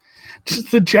 But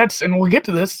just the Jets, and we'll get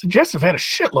to this, the Jets have had a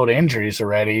shitload of injuries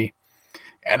already.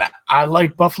 And I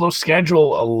like Buffalo's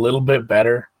schedule a little bit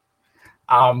better.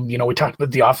 We talked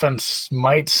about the offense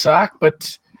might suck,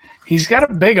 but he's got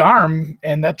a big arm,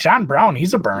 and that John Brown,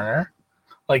 he's a burner.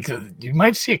 Like, you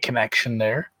might see a connection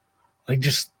there. Like,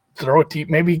 just throw it to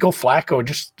maybe go Flacco,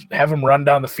 just have him run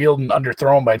down the field and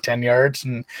underthrow him by 10 yards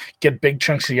and get big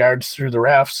chunks of yards through the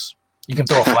refs. You can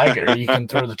throw a flag or you can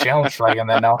throw the challenge flag on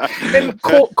that now. And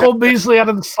Cole Beasley out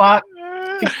of the slot.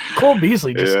 Cole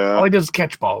Beasley all he does is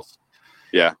catch balls.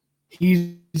 Yeah.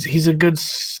 He's a good,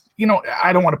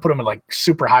 I don't want to put him in like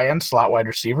super high end slot wide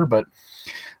receiver, but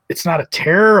it's not a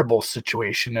terrible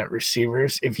situation at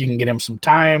receivers if you can get him some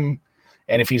time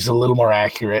and if he's a little more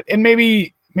accurate. And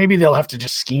maybe they'll have to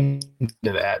just scheme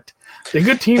to that. The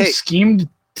good teams schemed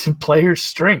to players'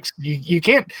 strengths. You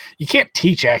can't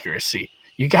teach accuracy.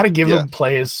 You got to give them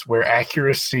plays where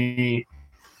accuracy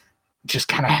just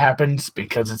kind of happens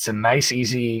because it's a nice,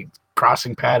 easy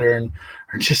crossing pattern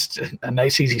or just a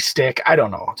nice, easy stick. I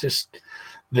don't know. Just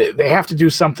they have to do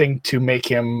something to make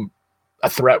him a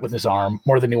threat with his arm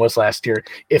more than he was last year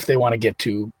if they want to get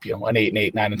to an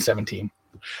 8-8, 9-17.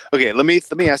 Okay, let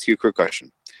me ask you a quick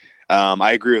question.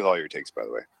 I agree with all your takes, by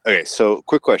the way. Okay, so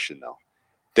quick question, though.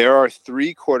 There are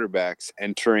 3 quarterbacks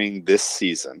entering this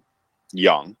season,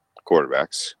 young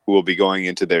quarterbacks, who will be going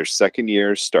into their second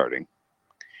year starting,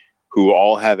 who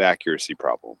all have accuracy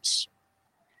problems.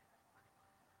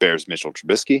 Bears Mitchell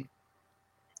Trubisky,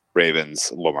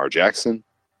 Ravens Lamar Jackson,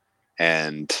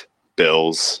 and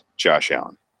Bills Josh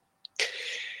Allen.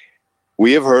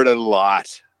 We have heard a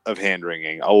lot of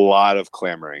hand-wringing, a lot of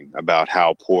clamoring about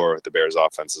how poor the Bears'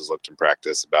 offense has looked in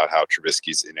practice, about how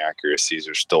Trubisky's inaccuracies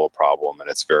are still a problem, and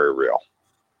it's very real.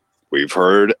 We've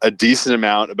heard a decent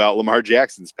amount about Lamar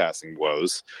Jackson's passing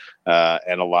woes,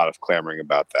 and a lot of clamoring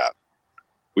about that.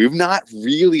 We've not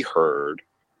really heard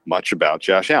much about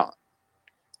Josh Allen.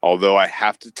 Although I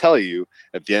have to tell you,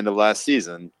 at the end of last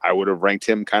season, I would have ranked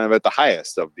him kind of at the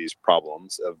highest of these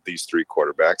problems of these 3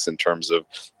 quarterbacks in terms of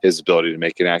his ability to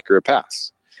make an accurate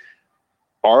pass.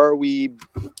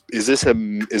 Is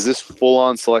this full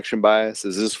on selection bias?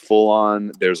 Is this full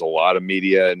on, there's a lot of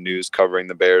media and news covering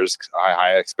the Bears,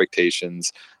 high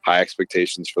expectations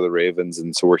for the Ravens.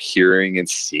 And so we're hearing and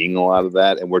seeing a lot of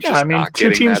that. And we're just not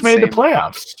getting 2 teams made the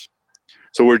playoffs.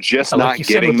 So we're just not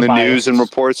getting the news and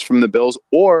reports from the Bills,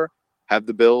 or have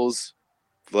the Bills,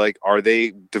 are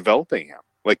they developing him?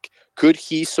 Could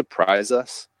he surprise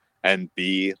us and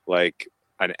be like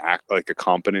a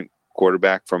competent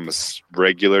quarterback from a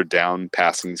regular down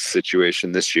passing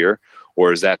situation this year?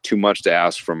 Or is that too much to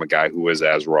ask from a guy who is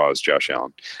as raw as Josh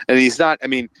Allen? And he's not. I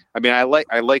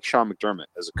like Sean McDermott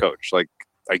as a coach. I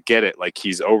get it.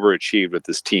 He's overachieved with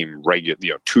this team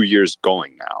 2 years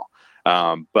going now.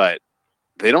 But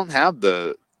they don't have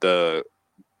the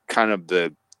kind of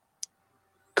the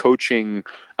coaching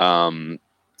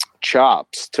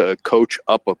chops to coach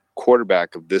up a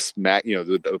quarterback of this,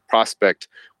 the prospect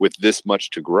with this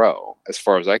much to grow, as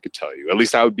far as I could tell you. At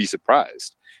least I would be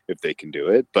surprised if they can do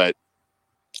it. But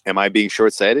am I being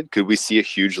short-sighted? Could we see a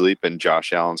huge leap in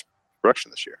Josh Allen's production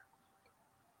this year?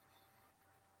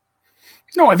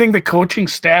 No, I think the coaching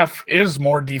staff is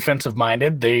more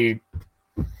defensive-minded.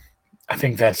 I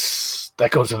think that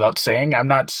goes without saying. I'm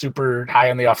not super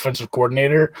high on the offensive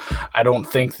coordinator. I don't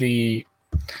think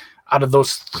out of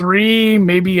those 3,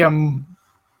 maybe they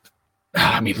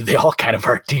all kind of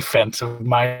are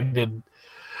defensive-minded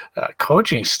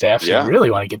coaching staff. So you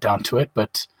really want to get down to it.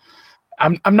 But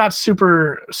I'm not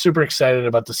super excited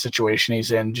about the situation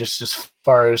he's in, just as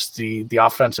far as the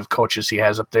offensive coaches he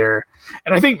has up there.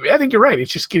 And I think you're right.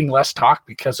 It's just getting less talk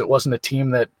because it wasn't a team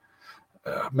that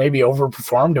maybe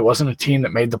overperformed. It wasn't a team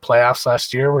that made the playoffs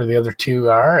last year where the other two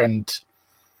are. And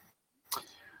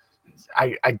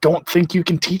I don't think you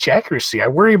can teach accuracy. I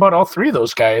worry about all three of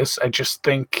those guys. I just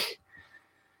think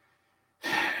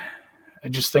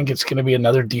it's going to be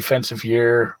another defensive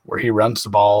year where he runs the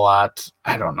ball a lot.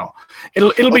 I don't know.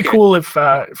 It'll be cool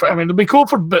it'll be cool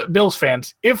for Bills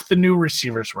fans if the new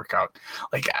receivers work out.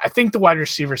 Like, I think the wide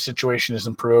receiver situation is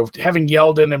improved. Having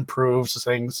Yeldon improves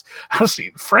things.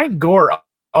 Honestly, Frank Gore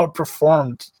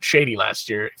outperformed Shady last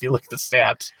year. If you look at the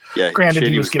stats, granted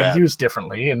he was getting used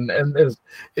differently, and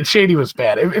Shady was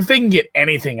bad. If they can get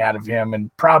anything out of him,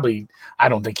 and probably I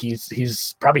don't think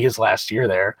he's probably his last year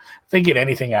there. If they get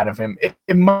anything out of him,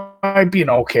 it might be an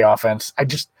okay offense.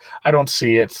 I don't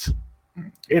see it.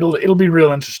 It'll be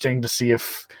real interesting to see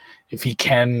if he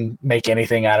can make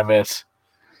anything out of it.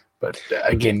 But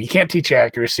again, you can't teach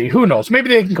accuracy. Who knows? Maybe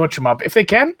they can coach him up. If they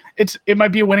can, it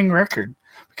might be a winning record.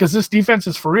 Because this defense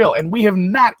is for real, and we have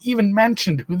not even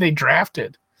mentioned who they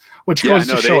drafted, which goes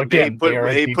to show again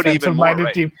they put even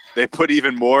more. Team. They put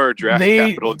even more draft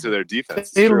capital into their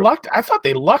defense. I thought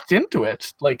they lucked into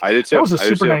it. Like, I did too. That was a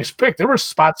super nice pick. There were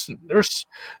spots.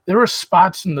 There were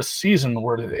spots in the season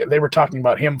where they were talking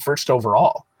about him first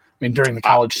overall. I mean, during the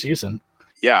college season.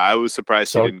 Yeah, I was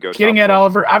surprised he didn't go. Getting at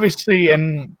Oliver, obviously,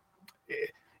 and.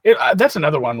 That's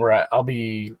another one where I'll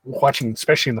be watching,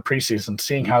 especially in the preseason,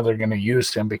 seeing how they're going to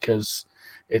use him, because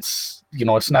it's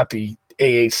not the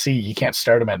AAC. You can't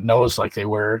start him at nose like they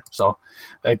were. So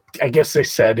I guess they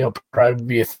said he'll probably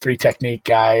be a 3 technique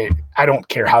guy. I don't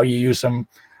care how you use him.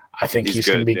 I think he's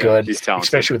going to be good,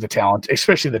 especially with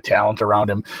the talent around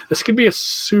him. This could be a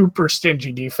super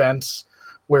stingy defense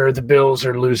where the Bills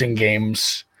are losing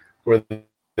games where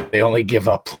they only give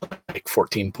up like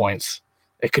 14 points.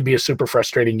 It could be a super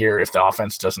frustrating year if the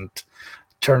offense doesn't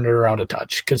turn it around a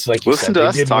touch. Because, like you said,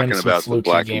 they did win some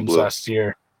fluky games last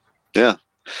year. Yeah,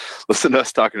 listen to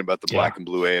us talking about the black and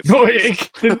blue AFC.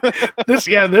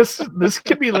 This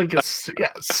could be like a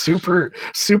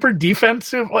super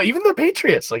defensive. Well, even the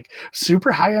Patriots, like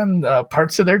super high on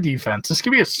parts of their defense. This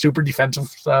could be a super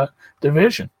defensive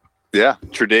division. Yeah,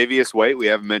 Tre'Davious White, we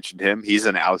haven't mentioned him. He's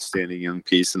an outstanding young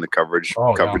piece in the coverage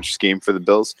scheme for the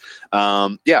Bills. I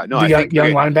think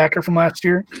young linebacker from last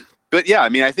year. But yeah, I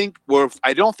mean, I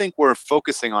don't think we're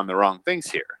focusing on the wrong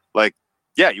things here. Like,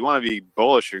 yeah, you want to be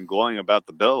bullish and glowing about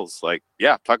the Bills. Like,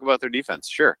 yeah, talk about their defense,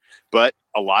 sure. But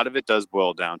a lot of it does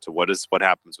boil down to what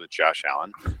happens with Josh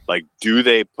Allen. Like, do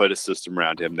they put a system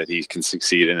around him that he can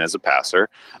succeed in as a passer?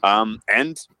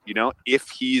 And if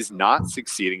he's not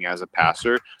succeeding as a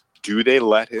passer, do they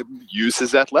let him use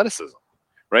his athleticism,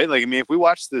 right? Like, I mean, if we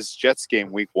watch this Jets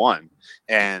game week 1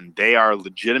 and they are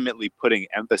legitimately putting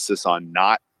emphasis on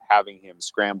not having him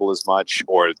scramble as much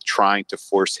or trying to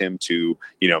force him to,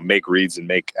 make reads and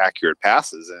make accurate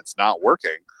passes, and it's not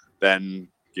working, then,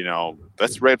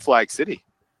 that's red flag city,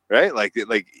 right? Like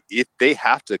if they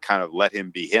have to kind of let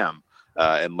him be him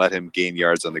and let him gain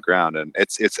yards on the ground. And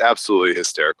it's absolutely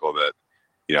hysterical that,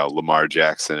 Lamar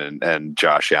Jackson and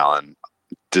Josh Allen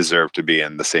deserve to be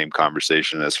in the same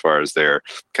conversation as far as their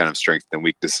kind of strengths and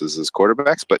weaknesses as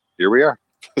quarterbacks, but here we are.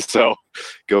 So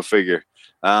go figure.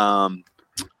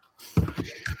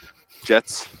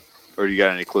 Jets, or you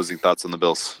got any closing thoughts on the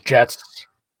Bills? Jets.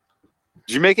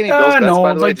 Did you make any Bills bets,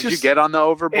 by the way? Did you get on the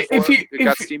over before it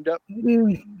got steamed up?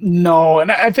 No,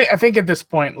 and I think at this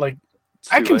point, like,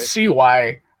 I can see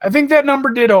why. I think that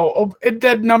number did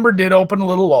open a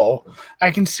little low. I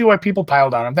can see why people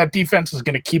piled on him. That defense is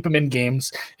going to keep him in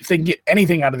games. If they can get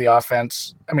anything out of the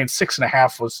offense, I mean,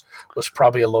 6.5 was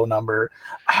probably a low number.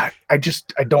 I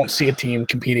don't see a team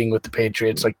competing with the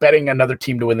Patriots. Like, betting another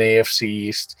team to win the AFC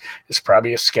East is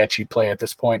probably a sketchy play at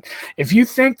this point. If you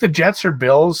think the Jets or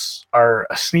Bills are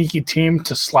a sneaky team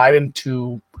to slide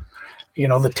into, the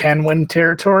 10-win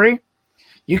territory,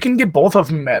 you can get both of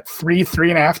them at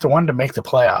 3.5 to 1 to make the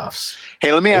playoffs.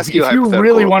 Hey, let me ask you: if you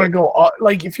really want to go,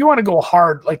 if you want to go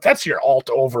hard, like, that's your alt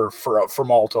over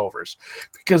from alt overs,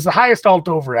 because the highest alt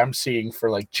over I'm seeing for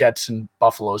like Jets and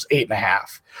Buffalo is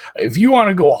 8.5. If you want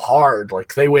to go hard,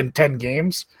 like they win 10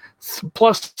 games,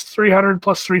 plus 300,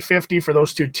 plus 350 for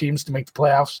those two teams to make the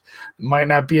playoffs might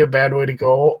not be a bad way to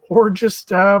go. Or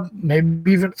just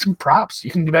maybe even some props. You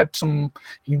can bet some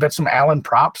Allen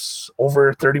props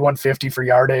over 3150 for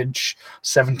yardage,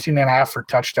 17.5 for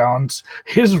touchdowns.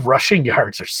 His rushing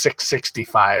yards are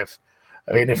 665.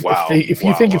 I mean, if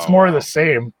you think it's more of the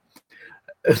same,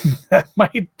 that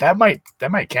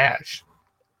might cash.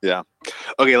 Yeah.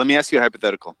 Okay, let me ask you a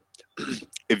hypothetical.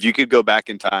 If you could go back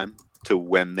in time to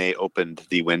when they opened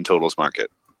the win totals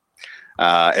market,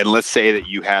 and let's say that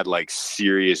you had like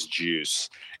serious juice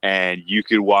and you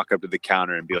could walk up to the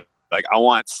counter and be like, I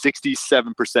want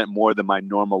 67% more than my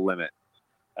normal limit.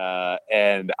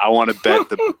 And I want to bet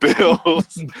the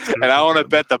Bills, and I want to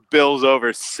bet the Bills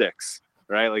over 6,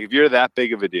 right? Like if you're that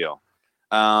big of a deal,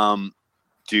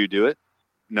 do you do it,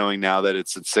 knowing now that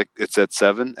it's at 6, it's at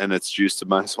 7, and it's juiced to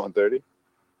minus 130?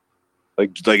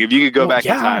 Like if you could go back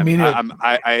in time,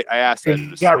 I asked that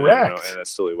in a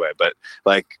silly way, but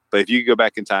if you could go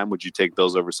back in time, would you take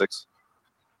Bills over 6?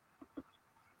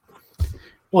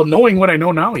 Well, knowing what I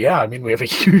know now, yeah. I mean, we have a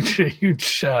huge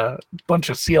bunch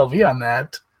of CLV on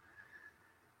that.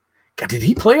 God, did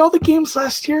he play all the games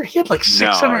last year? He had like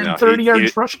 630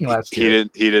 yards rushing last year.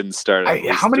 He didn't start.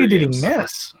 How many did he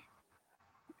miss?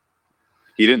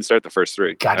 He didn't start the first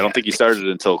 3. God, I don't think he started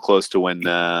until close to when.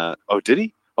 Did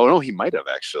he? Oh no, he might have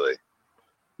actually.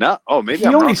 No, maybe he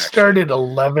I'm only wrong, started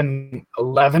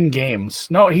 11 games.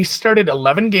 No, he started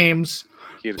 11 games.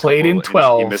 He played in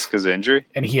 12. He missed because of injury,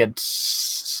 and he had.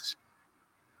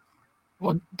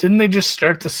 Well, didn't they just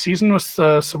start the season with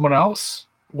someone else?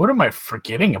 What am I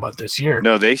forgetting about this year?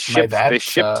 No, they shipped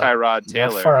Tyrod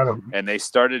Taylor, and they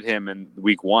started him in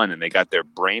week 1, and they got their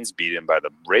brains beaten by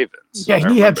the Ravens. Yeah,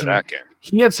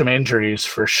 he had some injuries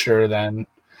for sure then,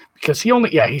 because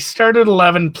he started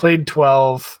 11, played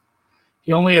 12.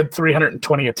 He only had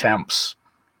 320 attempts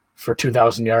for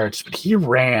 2,000 yards, but he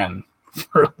ran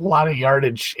for a lot of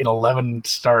yardage in 11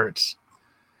 starts.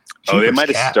 They might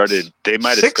have started. They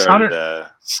might have started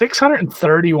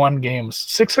 631 games,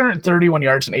 631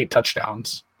 yards and 8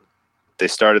 touchdowns. They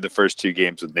started the first 2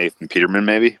 games with Nathan Peterman,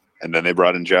 maybe, and then they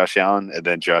brought in Josh Allen, and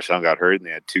then Josh Allen got hurt, and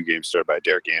they had 2 games started by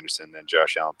Derek Anderson, and then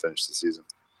Josh Allen finished the season.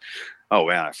 Oh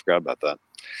man, I forgot about that.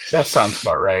 That sounds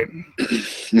about right.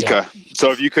 Okay, so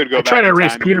if you could go, try to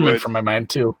erase Peterman from my mind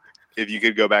too. If you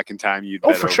could go back in time, you'd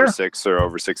bet over 6 or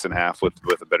over 6.5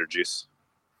 with a better juice.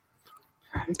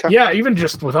 Okay. Yeah, even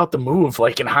just without the move,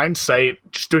 like in hindsight,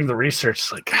 just doing the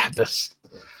research, like God, this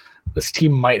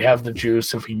team might have the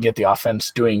juice if we can get the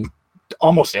offense doing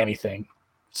almost anything.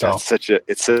 So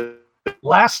it's a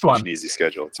last one, an easy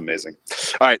schedule. It's amazing.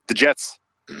 All right, the Jets,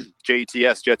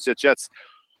 Jets.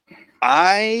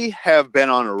 I have been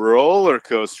on a roller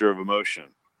coaster of emotion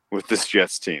with this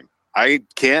Jets team. I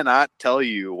cannot tell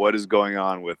you what is going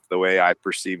on with the way I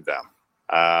perceive them.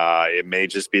 It may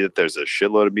just be that there's a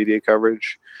shitload of media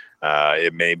coverage.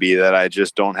 It may be that I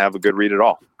just don't have a good read at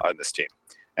all on this team.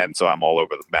 And so I'm all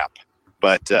over the map.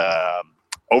 But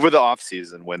over the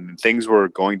offseason, when things were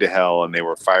going to hell and they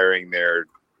were firing their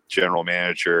general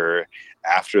manager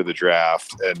after the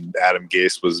draft and Adam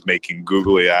Gase was making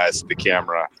googly eyes at the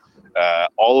camera,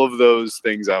 all of those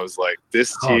things, I was like,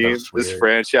 this team, this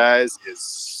franchise is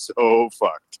so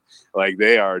fucked. Like,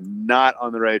 they are not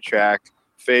on the right track.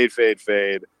 Fade.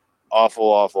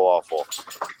 Awful.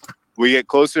 We get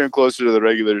closer and closer to the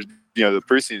regular, the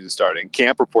preseason starting.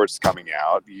 Camp reports coming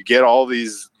out. You get all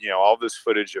these, all this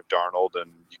footage of Darnold,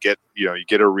 and you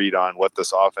get a read on what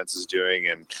this offense is doing.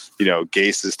 And,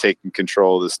 Gase is taking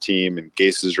control of this team, and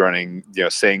Gase is running,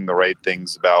 saying the right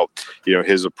things about,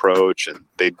 his approach. And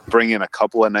they bring in a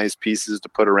couple of nice pieces to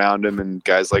put around him, and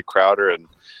guys like Crowder and,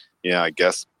 I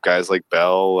guess guys like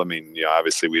Bell. I mean,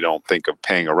 obviously we don't think of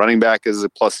paying a running back as a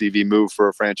plus EV move for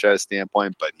a franchise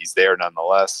standpoint, but he's there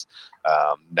nonetheless.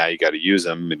 Now you got to use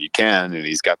him, and you can, and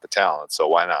he's got the talent, so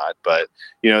why not? But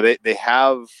they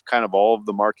have kind of all of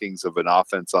the markings of an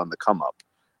offense on the come up,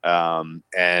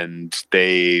 and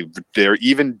they're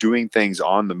even doing things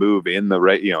on the move in the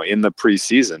in the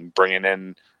preseason, bringing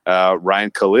in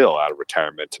Ryan Khalil out of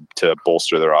retirement to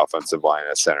bolster their offensive line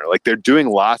at center. Like, they're doing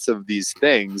lots of these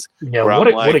things. Yeah, what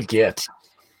a get.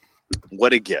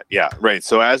 What a get. Yeah, right.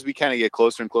 So as we kind of get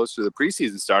closer and closer to the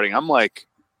preseason starting, I'm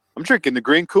drinking the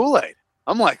green Kool-Aid.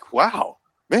 I'm like, wow,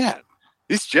 man,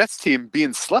 this Jets team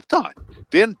being slept on.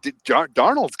 Then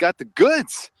Darnold's got the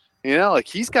goods.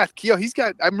 He's got,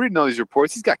 I'm reading all these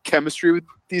reports. He's got chemistry with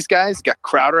these guys. He's got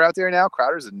Crowder out there now.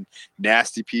 Crowder's a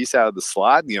nasty piece out of the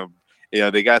slot.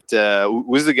 They got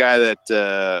who's the guy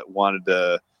that wanted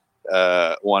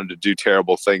to do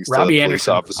terrible things to the police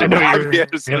officer? Robbie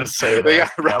Anderson. They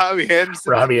got Robbie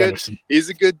Anderson. Anderson. He's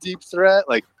a good deep threat.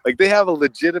 Like they have a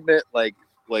legitimate like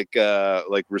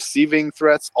receiving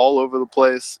threats all over the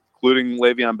place, including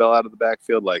Le'Veon Bell out of the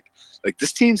backfield. Like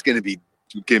this team's gonna be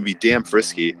damn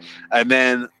frisky, and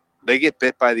then they get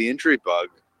bit by the injury bug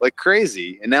like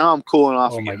crazy, and now I'm cooling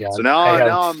off again. God. So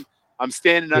now I'm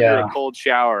standing under a cold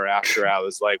shower after I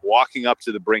was like walking up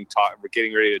to the brink,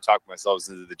 getting ready to talk myself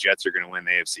into the Jets are going to win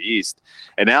the AFC East,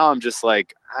 and now I'm just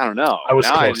like, I don't know. I was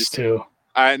close too.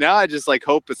 Now I just like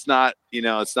hope it's not,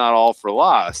 it's not all for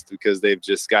lost, because they've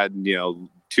just gotten,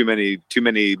 too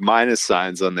many minus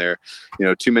signs on there,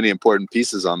 too many important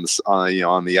pieces on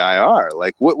the IR.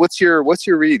 Like what's your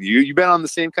read? You've been on the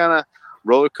same kind of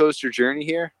roller coaster journey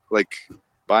here, like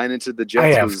buying into the Jets.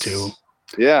 I have to.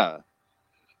 Yeah.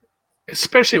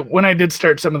 Especially when I did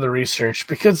start some of the research,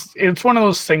 because it's one of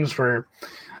those things where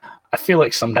I feel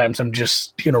like sometimes I'm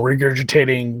just,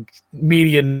 regurgitating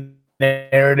media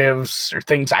narratives or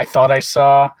things I thought I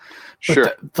saw. But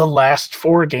Sure. The last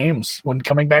 4 games, when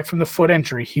coming back from the foot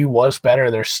injury, he was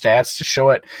better. There's stats to show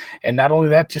it. And not only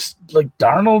that, just like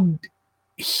Darnold,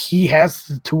 he has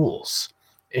the tools.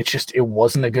 It's just, it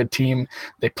wasn't a good team.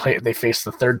 They faced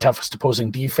the 3rd toughest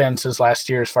opposing defenses last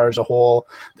year as far as a whole.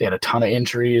 They had a ton of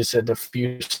injuries at a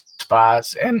few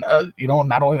spots. And,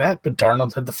 not only that, but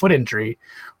Darnold had the foot injury.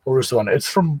 What was the one? It's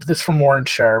from Warren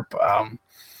Sharp.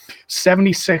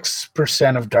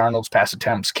 76% of Darnold's pass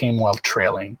attempts came while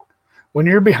trailing. When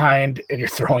you're behind and you're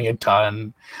throwing a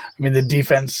ton, I mean, the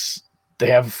defense, they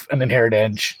have an inherent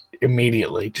edge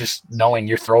immediately, just knowing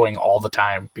you're throwing all the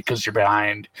time because you're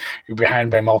behind. You're behind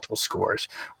by multiple scores.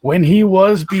 When he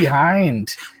was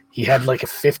behind, he had like a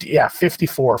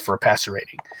 54 for a passer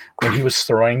rating. When he was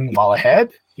throwing while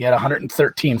ahead, he had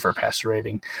 113 for a passer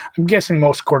rating. I'm guessing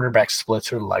most quarterback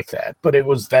splits are like that, but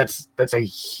that's a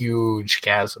huge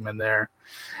chasm in there.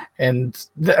 And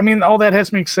all that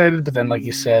has me excited. But then, like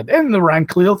you said, and the Ryan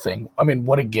Khalil thing. I mean,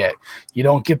 what a get! You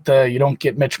don't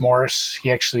get Mitch Morris.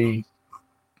 I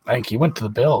think he went to the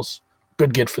Bills.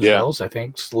 Good get for the Bills. I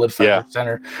think solidified the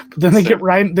center. But then they get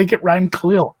Ryan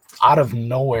Khalil out of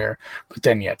nowhere. But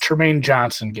then Tremaine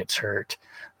Johnson gets hurt.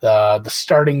 The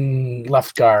starting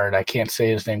left guard, I can't say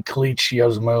his name, Kalichi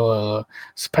Osmula,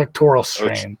 pectoral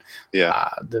strain.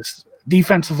 This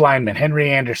defensive lineman, Henry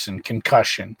Anderson,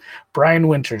 concussion. Brian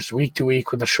Winters, week to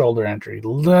week with a shoulder injury.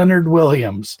 Leonard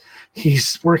Williams,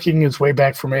 he's working his way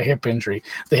back from a hip injury.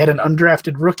 They had an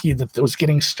undrafted rookie that was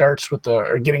getting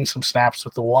getting some snaps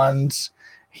with the ones.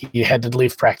 He had to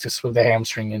leave practice with a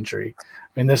hamstring injury. I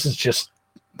mean, this is just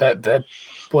that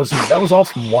was all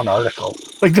from one article.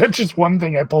 Like, that's just one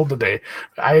thing I pulled today.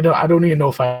 I don't even know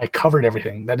if I covered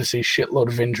everything. That is a shitload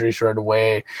of injuries right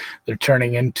away. They're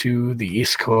turning into the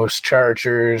East Coast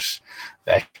Chargers.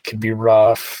 That could be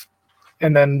rough.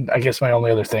 And then I guess my only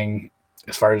other thing,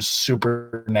 as far as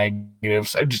super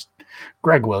negatives,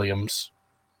 Greg Williams.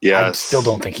 Yeah, I still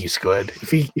don't think he's good.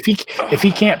 If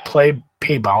he can't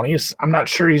pay bounties, I'm not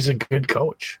sure he's a good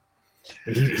coach.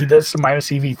 He does some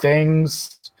minus EV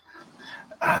things.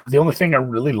 The only thing I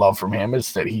really love from him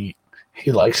is that he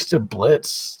likes to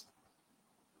blitz.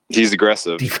 He's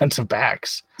aggressive. Defensive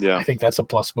backs. Yeah. I think that's a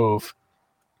plus move.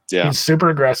 Yeah. He's super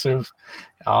aggressive.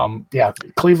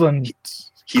 Cleveland.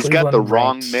 He's got the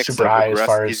wrong mix of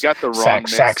aggressive. He's got the wrong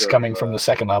sacks coming from the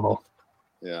second level.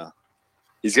 Yeah.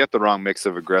 He's got the wrong mix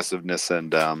of aggressiveness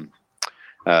and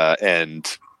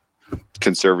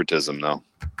conservatism, though,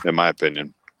 in my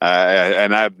opinion.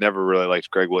 And I've never really liked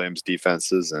Greg Williams'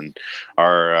 defenses. And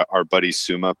our buddy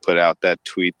Suma put out that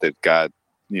tweet that got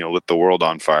lit the world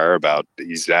on fire about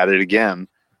he's at it again.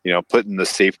 Putting the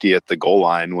safety at the goal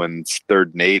line when it's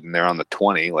 3rd and 8 and they're on the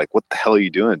 20. Like, what the hell are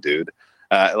you doing, dude?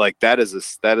 Like that is a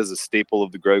staple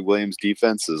of the Greg Williams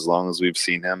defense as long as we've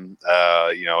seen him,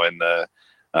 in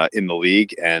the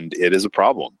league, and it is a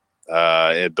problem.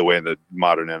 The way the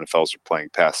modern NFLs are playing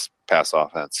pass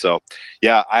offense. So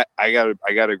yeah, I gotta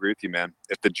agree with you, man.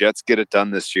 If the Jets get it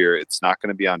done this year, it's not going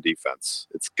to be on defense.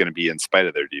 It's going to be in spite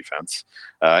of their defense,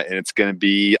 and it's going to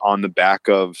be on the back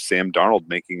of Sam Darnold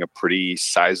making a pretty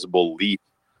sizable leap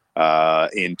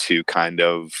into kind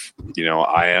of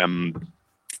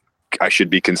I should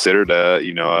be considered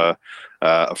a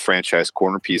franchise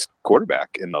cornerpiece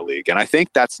quarterback in the league, and I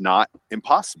think that's not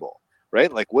impossible. Right?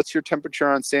 Like, what's your temperature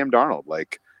on Sam Darnold?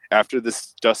 Like, after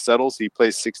this dust settles, he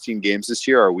plays 16 games this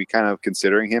year. Are we kind of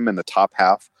considering him in the top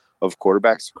half of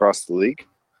quarterbacks across the league?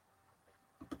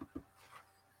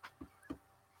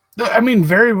 I mean,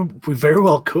 we very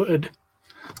well could.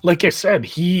 Like I said,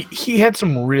 he had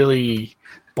some really.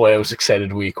 Boy, I was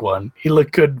excited week 1. He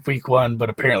looked good week 1, but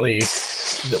apparently,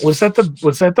 was that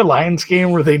the Lions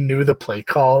game where they knew the play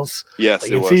calls? Yes,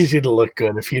 it's easy to look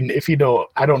good if you know.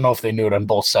 I don't know if they knew it on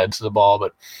both sides of the ball,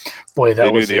 but boy,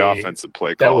 they knew the offensive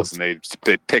play calls, and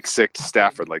they pick six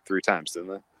Stafford like 3 times, didn't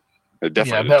they? They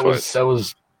definitely that was.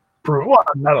 Well,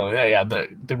 not only that,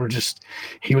 they were just.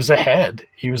 He was ahead.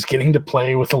 He was getting to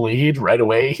play with the lead right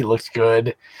away. He looked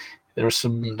good. There were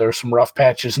some rough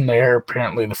patches in there.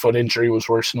 Apparently, the foot injury was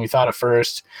worse than we thought at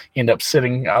first. He ended up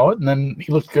sitting out, and then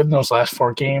he looked good in those last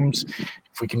 4 games.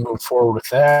 If we can move forward with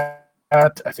that,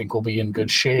 I think we'll be in good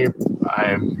shape.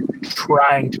 I'm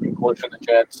trying to be bullish on the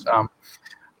Jets.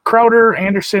 Crowder,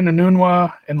 Anderson,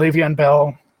 Enunwa, and Le'Veon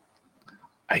Bell,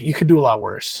 you could do a lot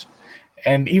worse.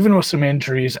 And even with some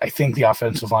injuries, I think the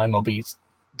offensive line will be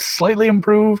slightly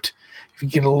improved. If you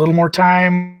get a little more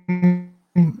time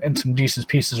and some decent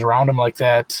pieces around him like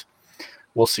that,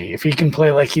 we'll see. If he can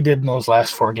play like he did in those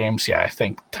last 4 games, yeah, I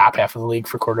think top half of the league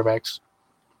for quarterbacks.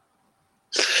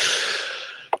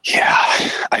 Yeah,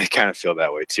 I kind of feel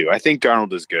that way too. I think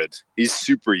Darnold is good. He's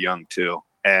super young too,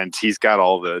 and he's got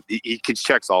he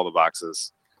checks all the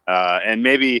boxes. And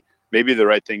maybe the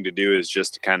right thing to do is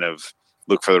just to kind of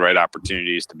look for the right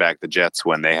opportunities to back the Jets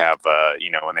when they have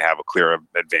when they have a clear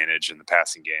advantage in the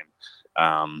passing game.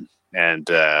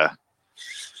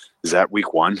 Is that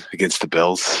week 1 against the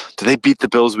Bills? Do they beat the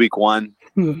Bills week 1?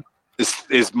 Is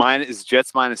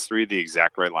Jets -3 the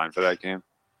exact right line for that game?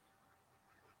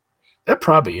 That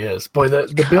probably is. Boy,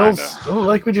 the Bills,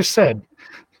 like we just said,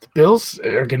 the Bills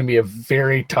are going to be a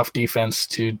very tough defense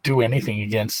to do anything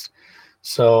against.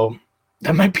 So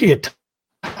that might be a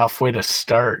tough way to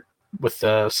start with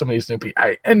some of these new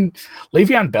people. And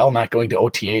Le'Veon Bell not going to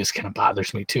OTAs kind of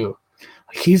bothers me too.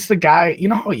 He's the guy, you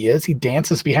know how he is? He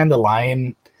dances behind the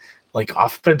line. Like,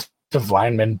 offensive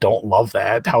linemen don't love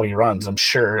that, how he runs, I'm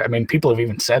sure. I mean, people have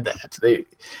even said that.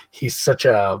 He's such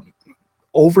a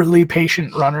overly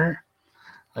patient runner.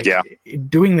 Like, yeah.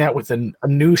 Doing that with a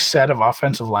new set of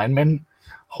offensive linemen,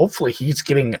 hopefully he's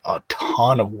getting a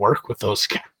ton of work with those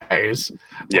guys.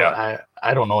 Yeah.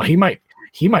 I don't know. He might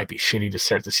be shitty to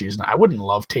start the season. I wouldn't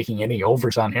love taking any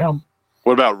overs on him.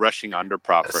 What about rushing under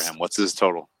prop for him? What's his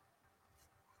total?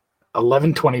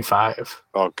 11.25.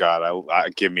 Oh God, I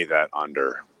give me that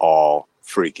under all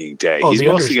freaking day. Oh, he's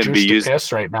mostly going to be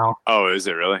used right now. Oh, is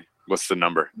it really? What's the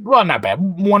number? Well, not bad.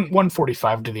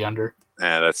 145 to the under.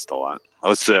 Yeah, that's still a lot.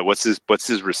 What's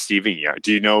his receiving yard?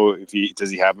 Do you know does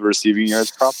he have a receiving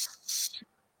yards prop?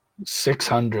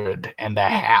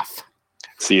 600.5.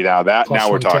 See now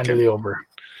we're talking. To the over.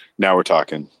 Now we're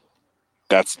talking.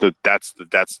 That's the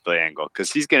angle,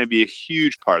 because he's going to be a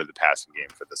huge part of the passing game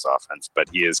for this offense, but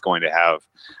he is going to have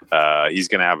a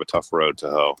tough road to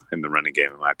hoe in the running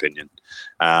game, in my opinion.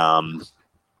 I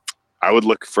would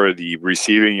look for the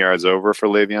receiving yards over for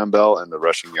Le'Veon Bell and the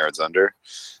rushing yards under.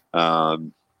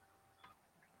 God,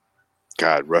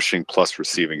 rushing plus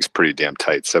receiving is pretty damn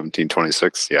tight.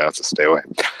 17.26. Yeah, that's a stay away.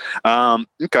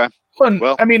 Okay.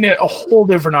 Well, I mean, a whole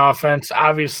different offense.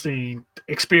 Obviously,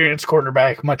 experienced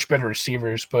quarterback, much better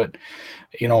receivers. But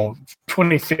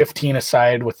 2015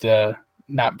 aside, with the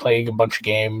not playing a bunch of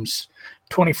games,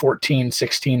 2014,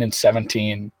 16, and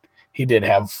 17, he did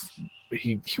have.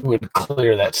 He would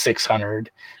clear that 600.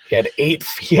 He had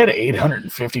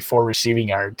 854 receiving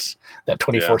yards that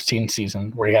 2014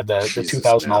 season, where he had the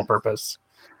 2,000 all-purpose.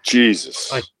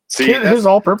 Jesus, his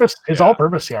all-purpose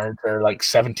yards are like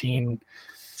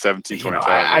 17.25.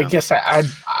 I guess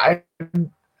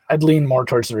I'd lean more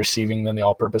towards the receiving than the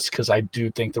all-purpose, because I do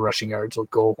think the rushing yards will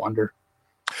go under.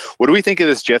 What do we think of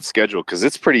this Jets schedule? Because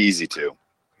it's pretty easy too.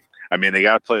 I mean, they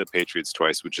got to play the Patriots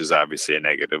twice, which is obviously a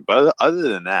negative. But other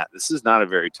than that, this is not a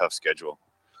very tough schedule.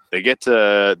 They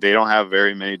don't have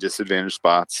very many disadvantaged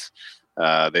spots.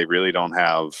 They really don't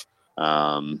have,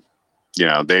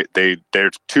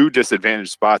 they're 2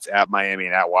 disadvantaged spots at Miami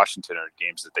and at Washington are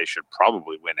games that they should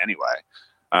probably win anyway.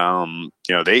 I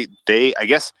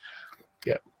guess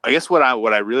what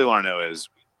I really want to know is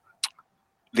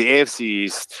the AFC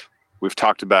East. We've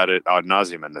talked about it ad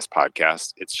nauseum in this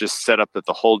podcast. It's just set up that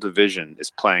the whole division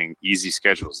is playing easy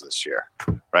schedules this year,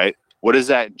 right? What does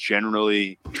that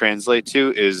generally translate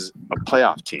to is a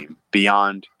playoff team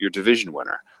beyond your division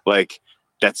winner. Like,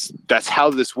 that's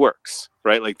how this works,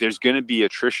 right? Like, there's going to be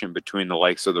attrition between the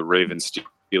likes of the Ravens,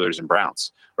 Steelers, and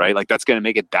Browns, right? Like, that's going to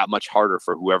make it that much harder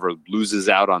for whoever loses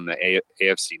out on the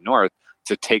AFC North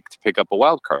to pick up a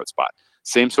wild card spot.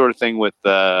 Same sort of thing with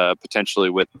potentially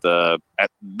with the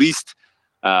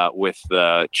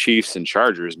Chiefs and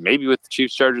Chargers, maybe with the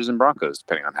Chiefs, Chargers, and Broncos,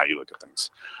 depending on how you look at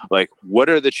things. Like, what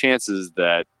are the chances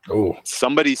that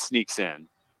somebody sneaks in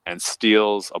and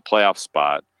steals a playoff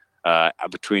spot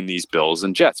between these Bills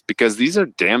and Jets? Because these are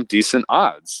damn decent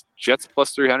odds. Jets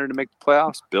plus 300 to make the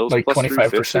playoffs. Bills like plus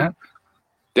 25%.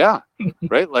 Yeah,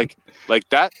 right. Like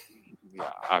that. Yeah,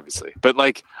 obviously, but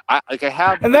that's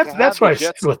why I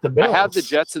said with the Bills. I have the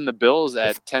Jets and the Bills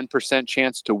at 10%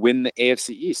 chance to win the AFC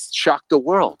East, shock the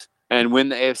world, and win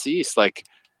the AFC East. Like,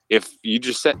 if you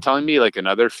just telling me like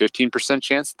another 15%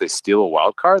 chance they steal a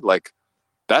wild card, like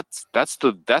That's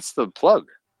the plug,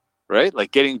 right?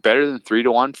 Like getting better than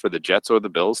 3-1 for the Jets or the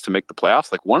Bills to make the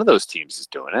playoffs. Like one of those teams is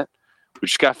doing it. We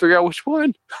just got to figure out which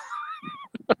one.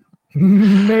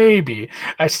 Maybe.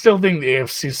 I still think the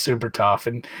AFC is super tough,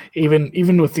 and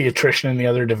even with the attrition in the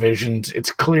other divisions,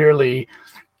 it's clearly,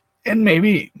 and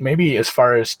maybe as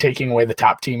far as taking away the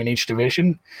top team in each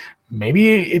division,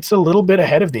 maybe it's a little bit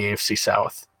ahead of the AFC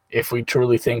South. If we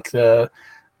truly think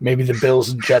maybe the Bills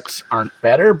and Jets aren't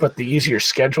better, but the easier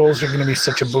schedules are going to be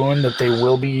such a boon that they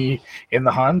will be in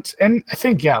the hunt. And I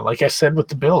think, yeah, like I said with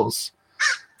the Bills,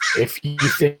 if you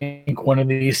think one of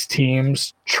these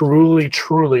teams truly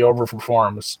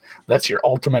overperforms, that's your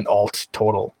ultimate alt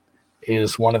total,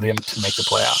 is one of them to make the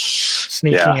playoffs.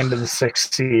 Sneaking into the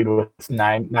 6th seed with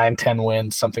 9-10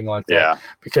 wins, something like that. Yeah.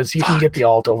 Because you can get the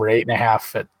alt over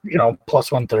 8.5 at,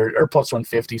 plus 130 or plus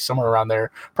 150, somewhere around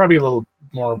there. Probably a little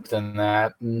more than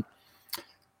that. And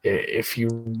if you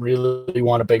really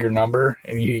want a bigger number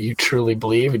and you truly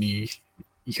believe and you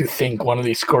think one of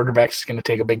these quarterbacks is going to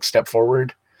take a big step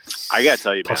forward, I gotta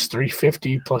tell you, plus man,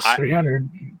 350, plus 300.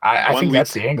 I think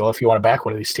that's the angle if you want to back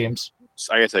one of these teams.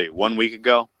 I gotta tell you, 1 week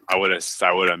ago, I would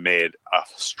have made a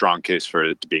strong case for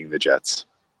it being the Jets.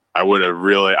 I would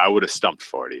have stumped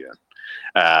for it even.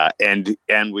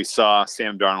 And we saw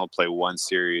Sam Darnold play one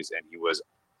series, and he was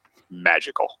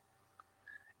magical.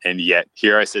 And yet,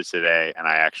 here I sit today, and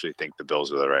I actually think the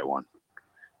Bills are the right one.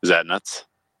 Is that nuts?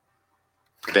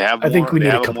 I think we need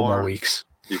a couple more weeks.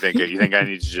 You think I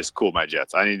need to just cool my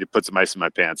Jets? I need to put some ice in my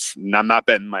pants. I'm not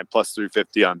betting my plus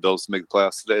 350 on Bills to make the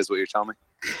playoffs today, is what you're telling me?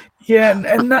 Yeah,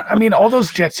 and not, I mean, all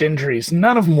those Jets injuries,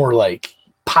 none of them were like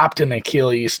popped an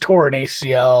Achilles, tore an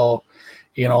ACL,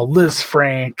 Liz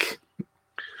Frank,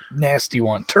 nasty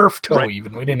one, turf toe. Right.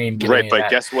 Even we didn't even get any of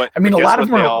that. Guess what? I mean, a lot of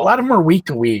them are week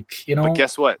to week. But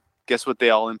guess what? Guess what? They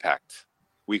all impact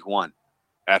week 1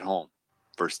 at home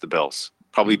versus the Bills.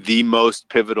 Probably the most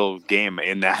pivotal game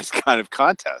in that kind of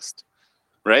contest,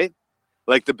 right?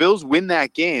 Like the Bills win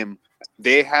that game,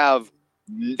 they have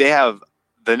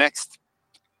the next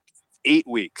 8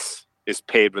 weeks is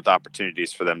paved with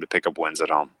opportunities for them to pick up wins at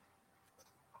home,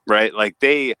 right? Like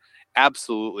they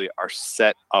absolutely are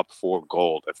set up for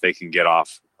gold if they can get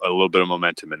off a little bit of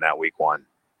momentum in that week 1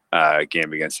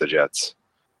 game against the Jets.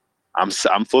 I'm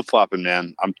flip flopping,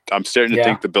 man. I'm starting to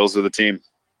think the Bills are the team.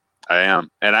 I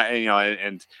am.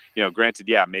 And granted,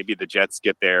 yeah, maybe the Jets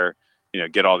get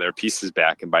all their pieces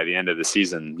back. And by the end of the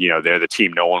season, they're the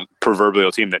team,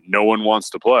 proverbial team that no one wants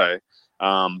to play.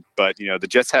 But the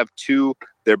Jets have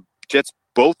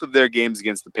both of their games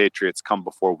against the Patriots come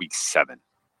before week 7.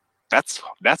 That's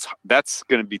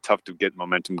going to be tough to get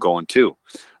momentum going too,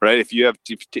 right? If you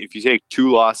take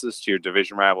 2 losses to your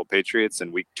division rival Patriots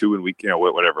in week 2 and week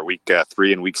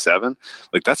 3 and week 7,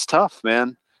 like that's tough,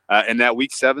 man. And that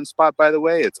week 7 spot, by the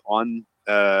way, it's on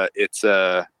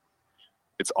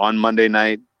Monday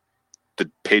night.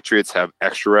 The Patriots have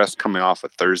extra rest coming off a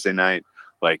Thursday night.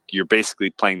 Like you're basically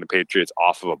playing the Patriots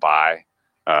off of a bye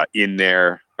in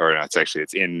there, or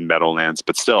it's in Meadowlands,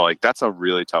 but still, like that's a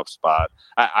really tough spot.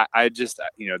 I just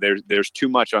there's too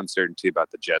much uncertainty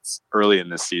about the Jets early in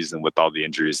this season with all the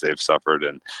injuries they've suffered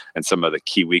and some of the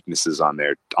key weaknesses on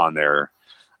their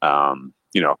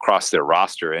across their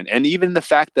roster, and even the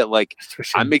fact that like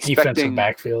I'm expecting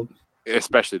backfield,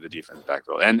 especially the defensive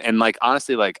backfield, and like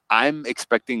honestly, like I'm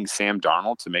expecting Sam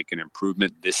Darnold to make an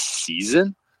improvement this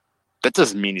season. That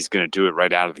doesn't mean he's going to do it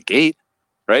right out of the gate,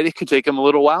 right? It could take him a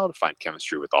little while to find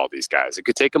chemistry with all these guys. It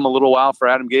could take him a little while for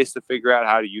Adam Gase to figure out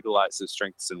how to utilize his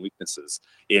strengths and weaknesses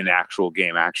in actual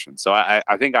game action. So I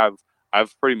think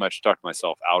I've pretty much talked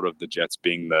myself out of the Jets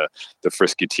being the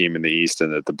frisky team in the East,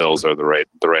 and that the Bills are the right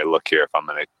look here if I'm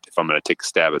gonna take a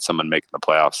stab at someone making the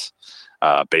playoffs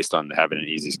based on having an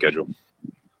easy schedule.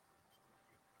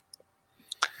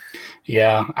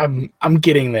 Yeah, I'm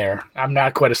getting there. I'm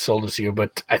not quite as sold as you,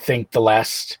 but I think the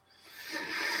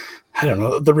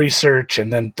research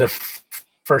and then the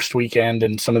first weekend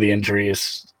and some of the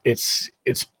injuries, it's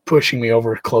pushing me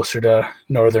over closer to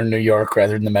northern New York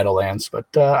rather than the Meadowlands.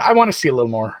 But I want to see a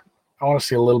little more. I want to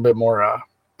see a little bit more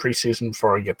preseason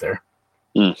before I get there.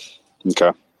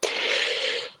 Okay.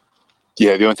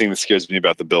 Yeah, the only thing that scares me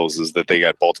about the Bills is that they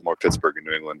got Baltimore, Pittsburgh, and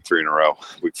New England 3 in a row,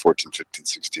 week 14, 15,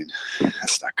 16.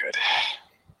 That's not good.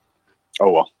 Oh,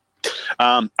 well.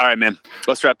 All right, man.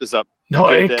 Let's wrap this up. No,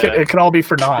 it could all be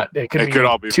for naught. It could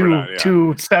all be for naught, yeah.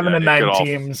 2 7 and 9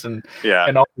 teams, and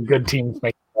all the good teams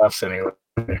make playoffs anyway.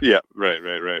 Yeah,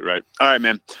 right. All right,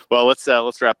 man. Well, let's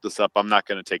wrap this up. I'm not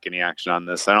going to take any action on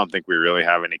this. I don't think we really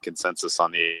have any consensus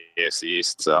on the AFC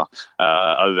East. So,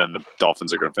 other than the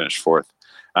Dolphins are going to finish 4th.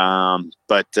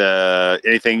 But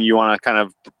anything you want to kind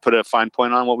of put a fine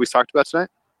point on what we talked about tonight?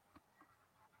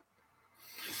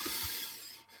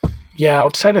 Yeah,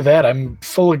 outside of that, I'm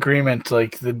full agreement.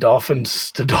 Like the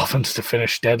Dolphins to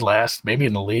finish dead last, maybe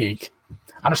in the league.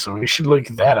 Honestly, we should look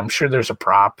at that. I'm sure there's a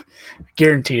prop.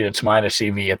 Guaranteed it's minus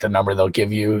EV at the number they'll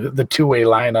give you. The two-way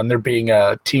line on there being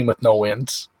a team with no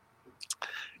wins.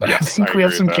 Yes, I think we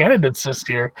have some candidates this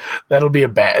year. That'll be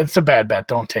it's a bad bet.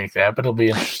 Don't take that, but it'll be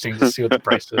interesting to see what the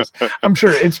price is. I'm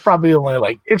sure it's probably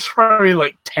like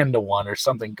 10 to 1 or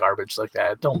something garbage like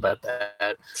that. Don't bet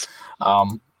that.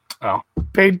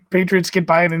 Patriots get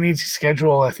by in an easy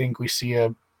schedule. I think we see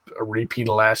a repeat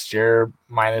of last year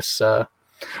minus the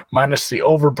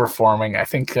overperforming. I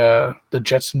think the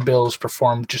Jets and Bills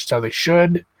performed just how they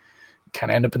should. Kind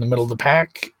of end up in the middle of the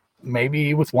pack.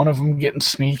 Maybe with one of them getting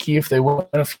sneaky if they win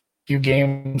a few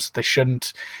games, they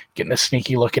shouldn't, getting a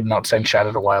sneaky look at an outside shot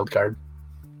at a wild card.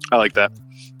 I like that.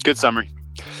 Good summary.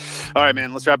 All right,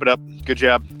 man, let's wrap it up. Good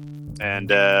job. And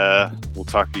we'll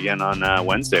talk again on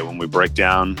Wednesday when we break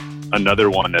down another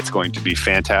one that's going to be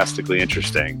fantastically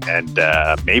interesting and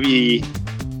maybe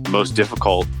the most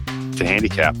difficult to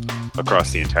handicap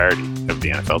across the entirety of the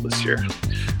NFL this year.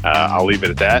 I'll leave it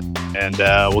at that, and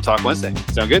we'll talk Wednesday.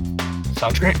 Sound good?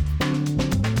 Sounds great.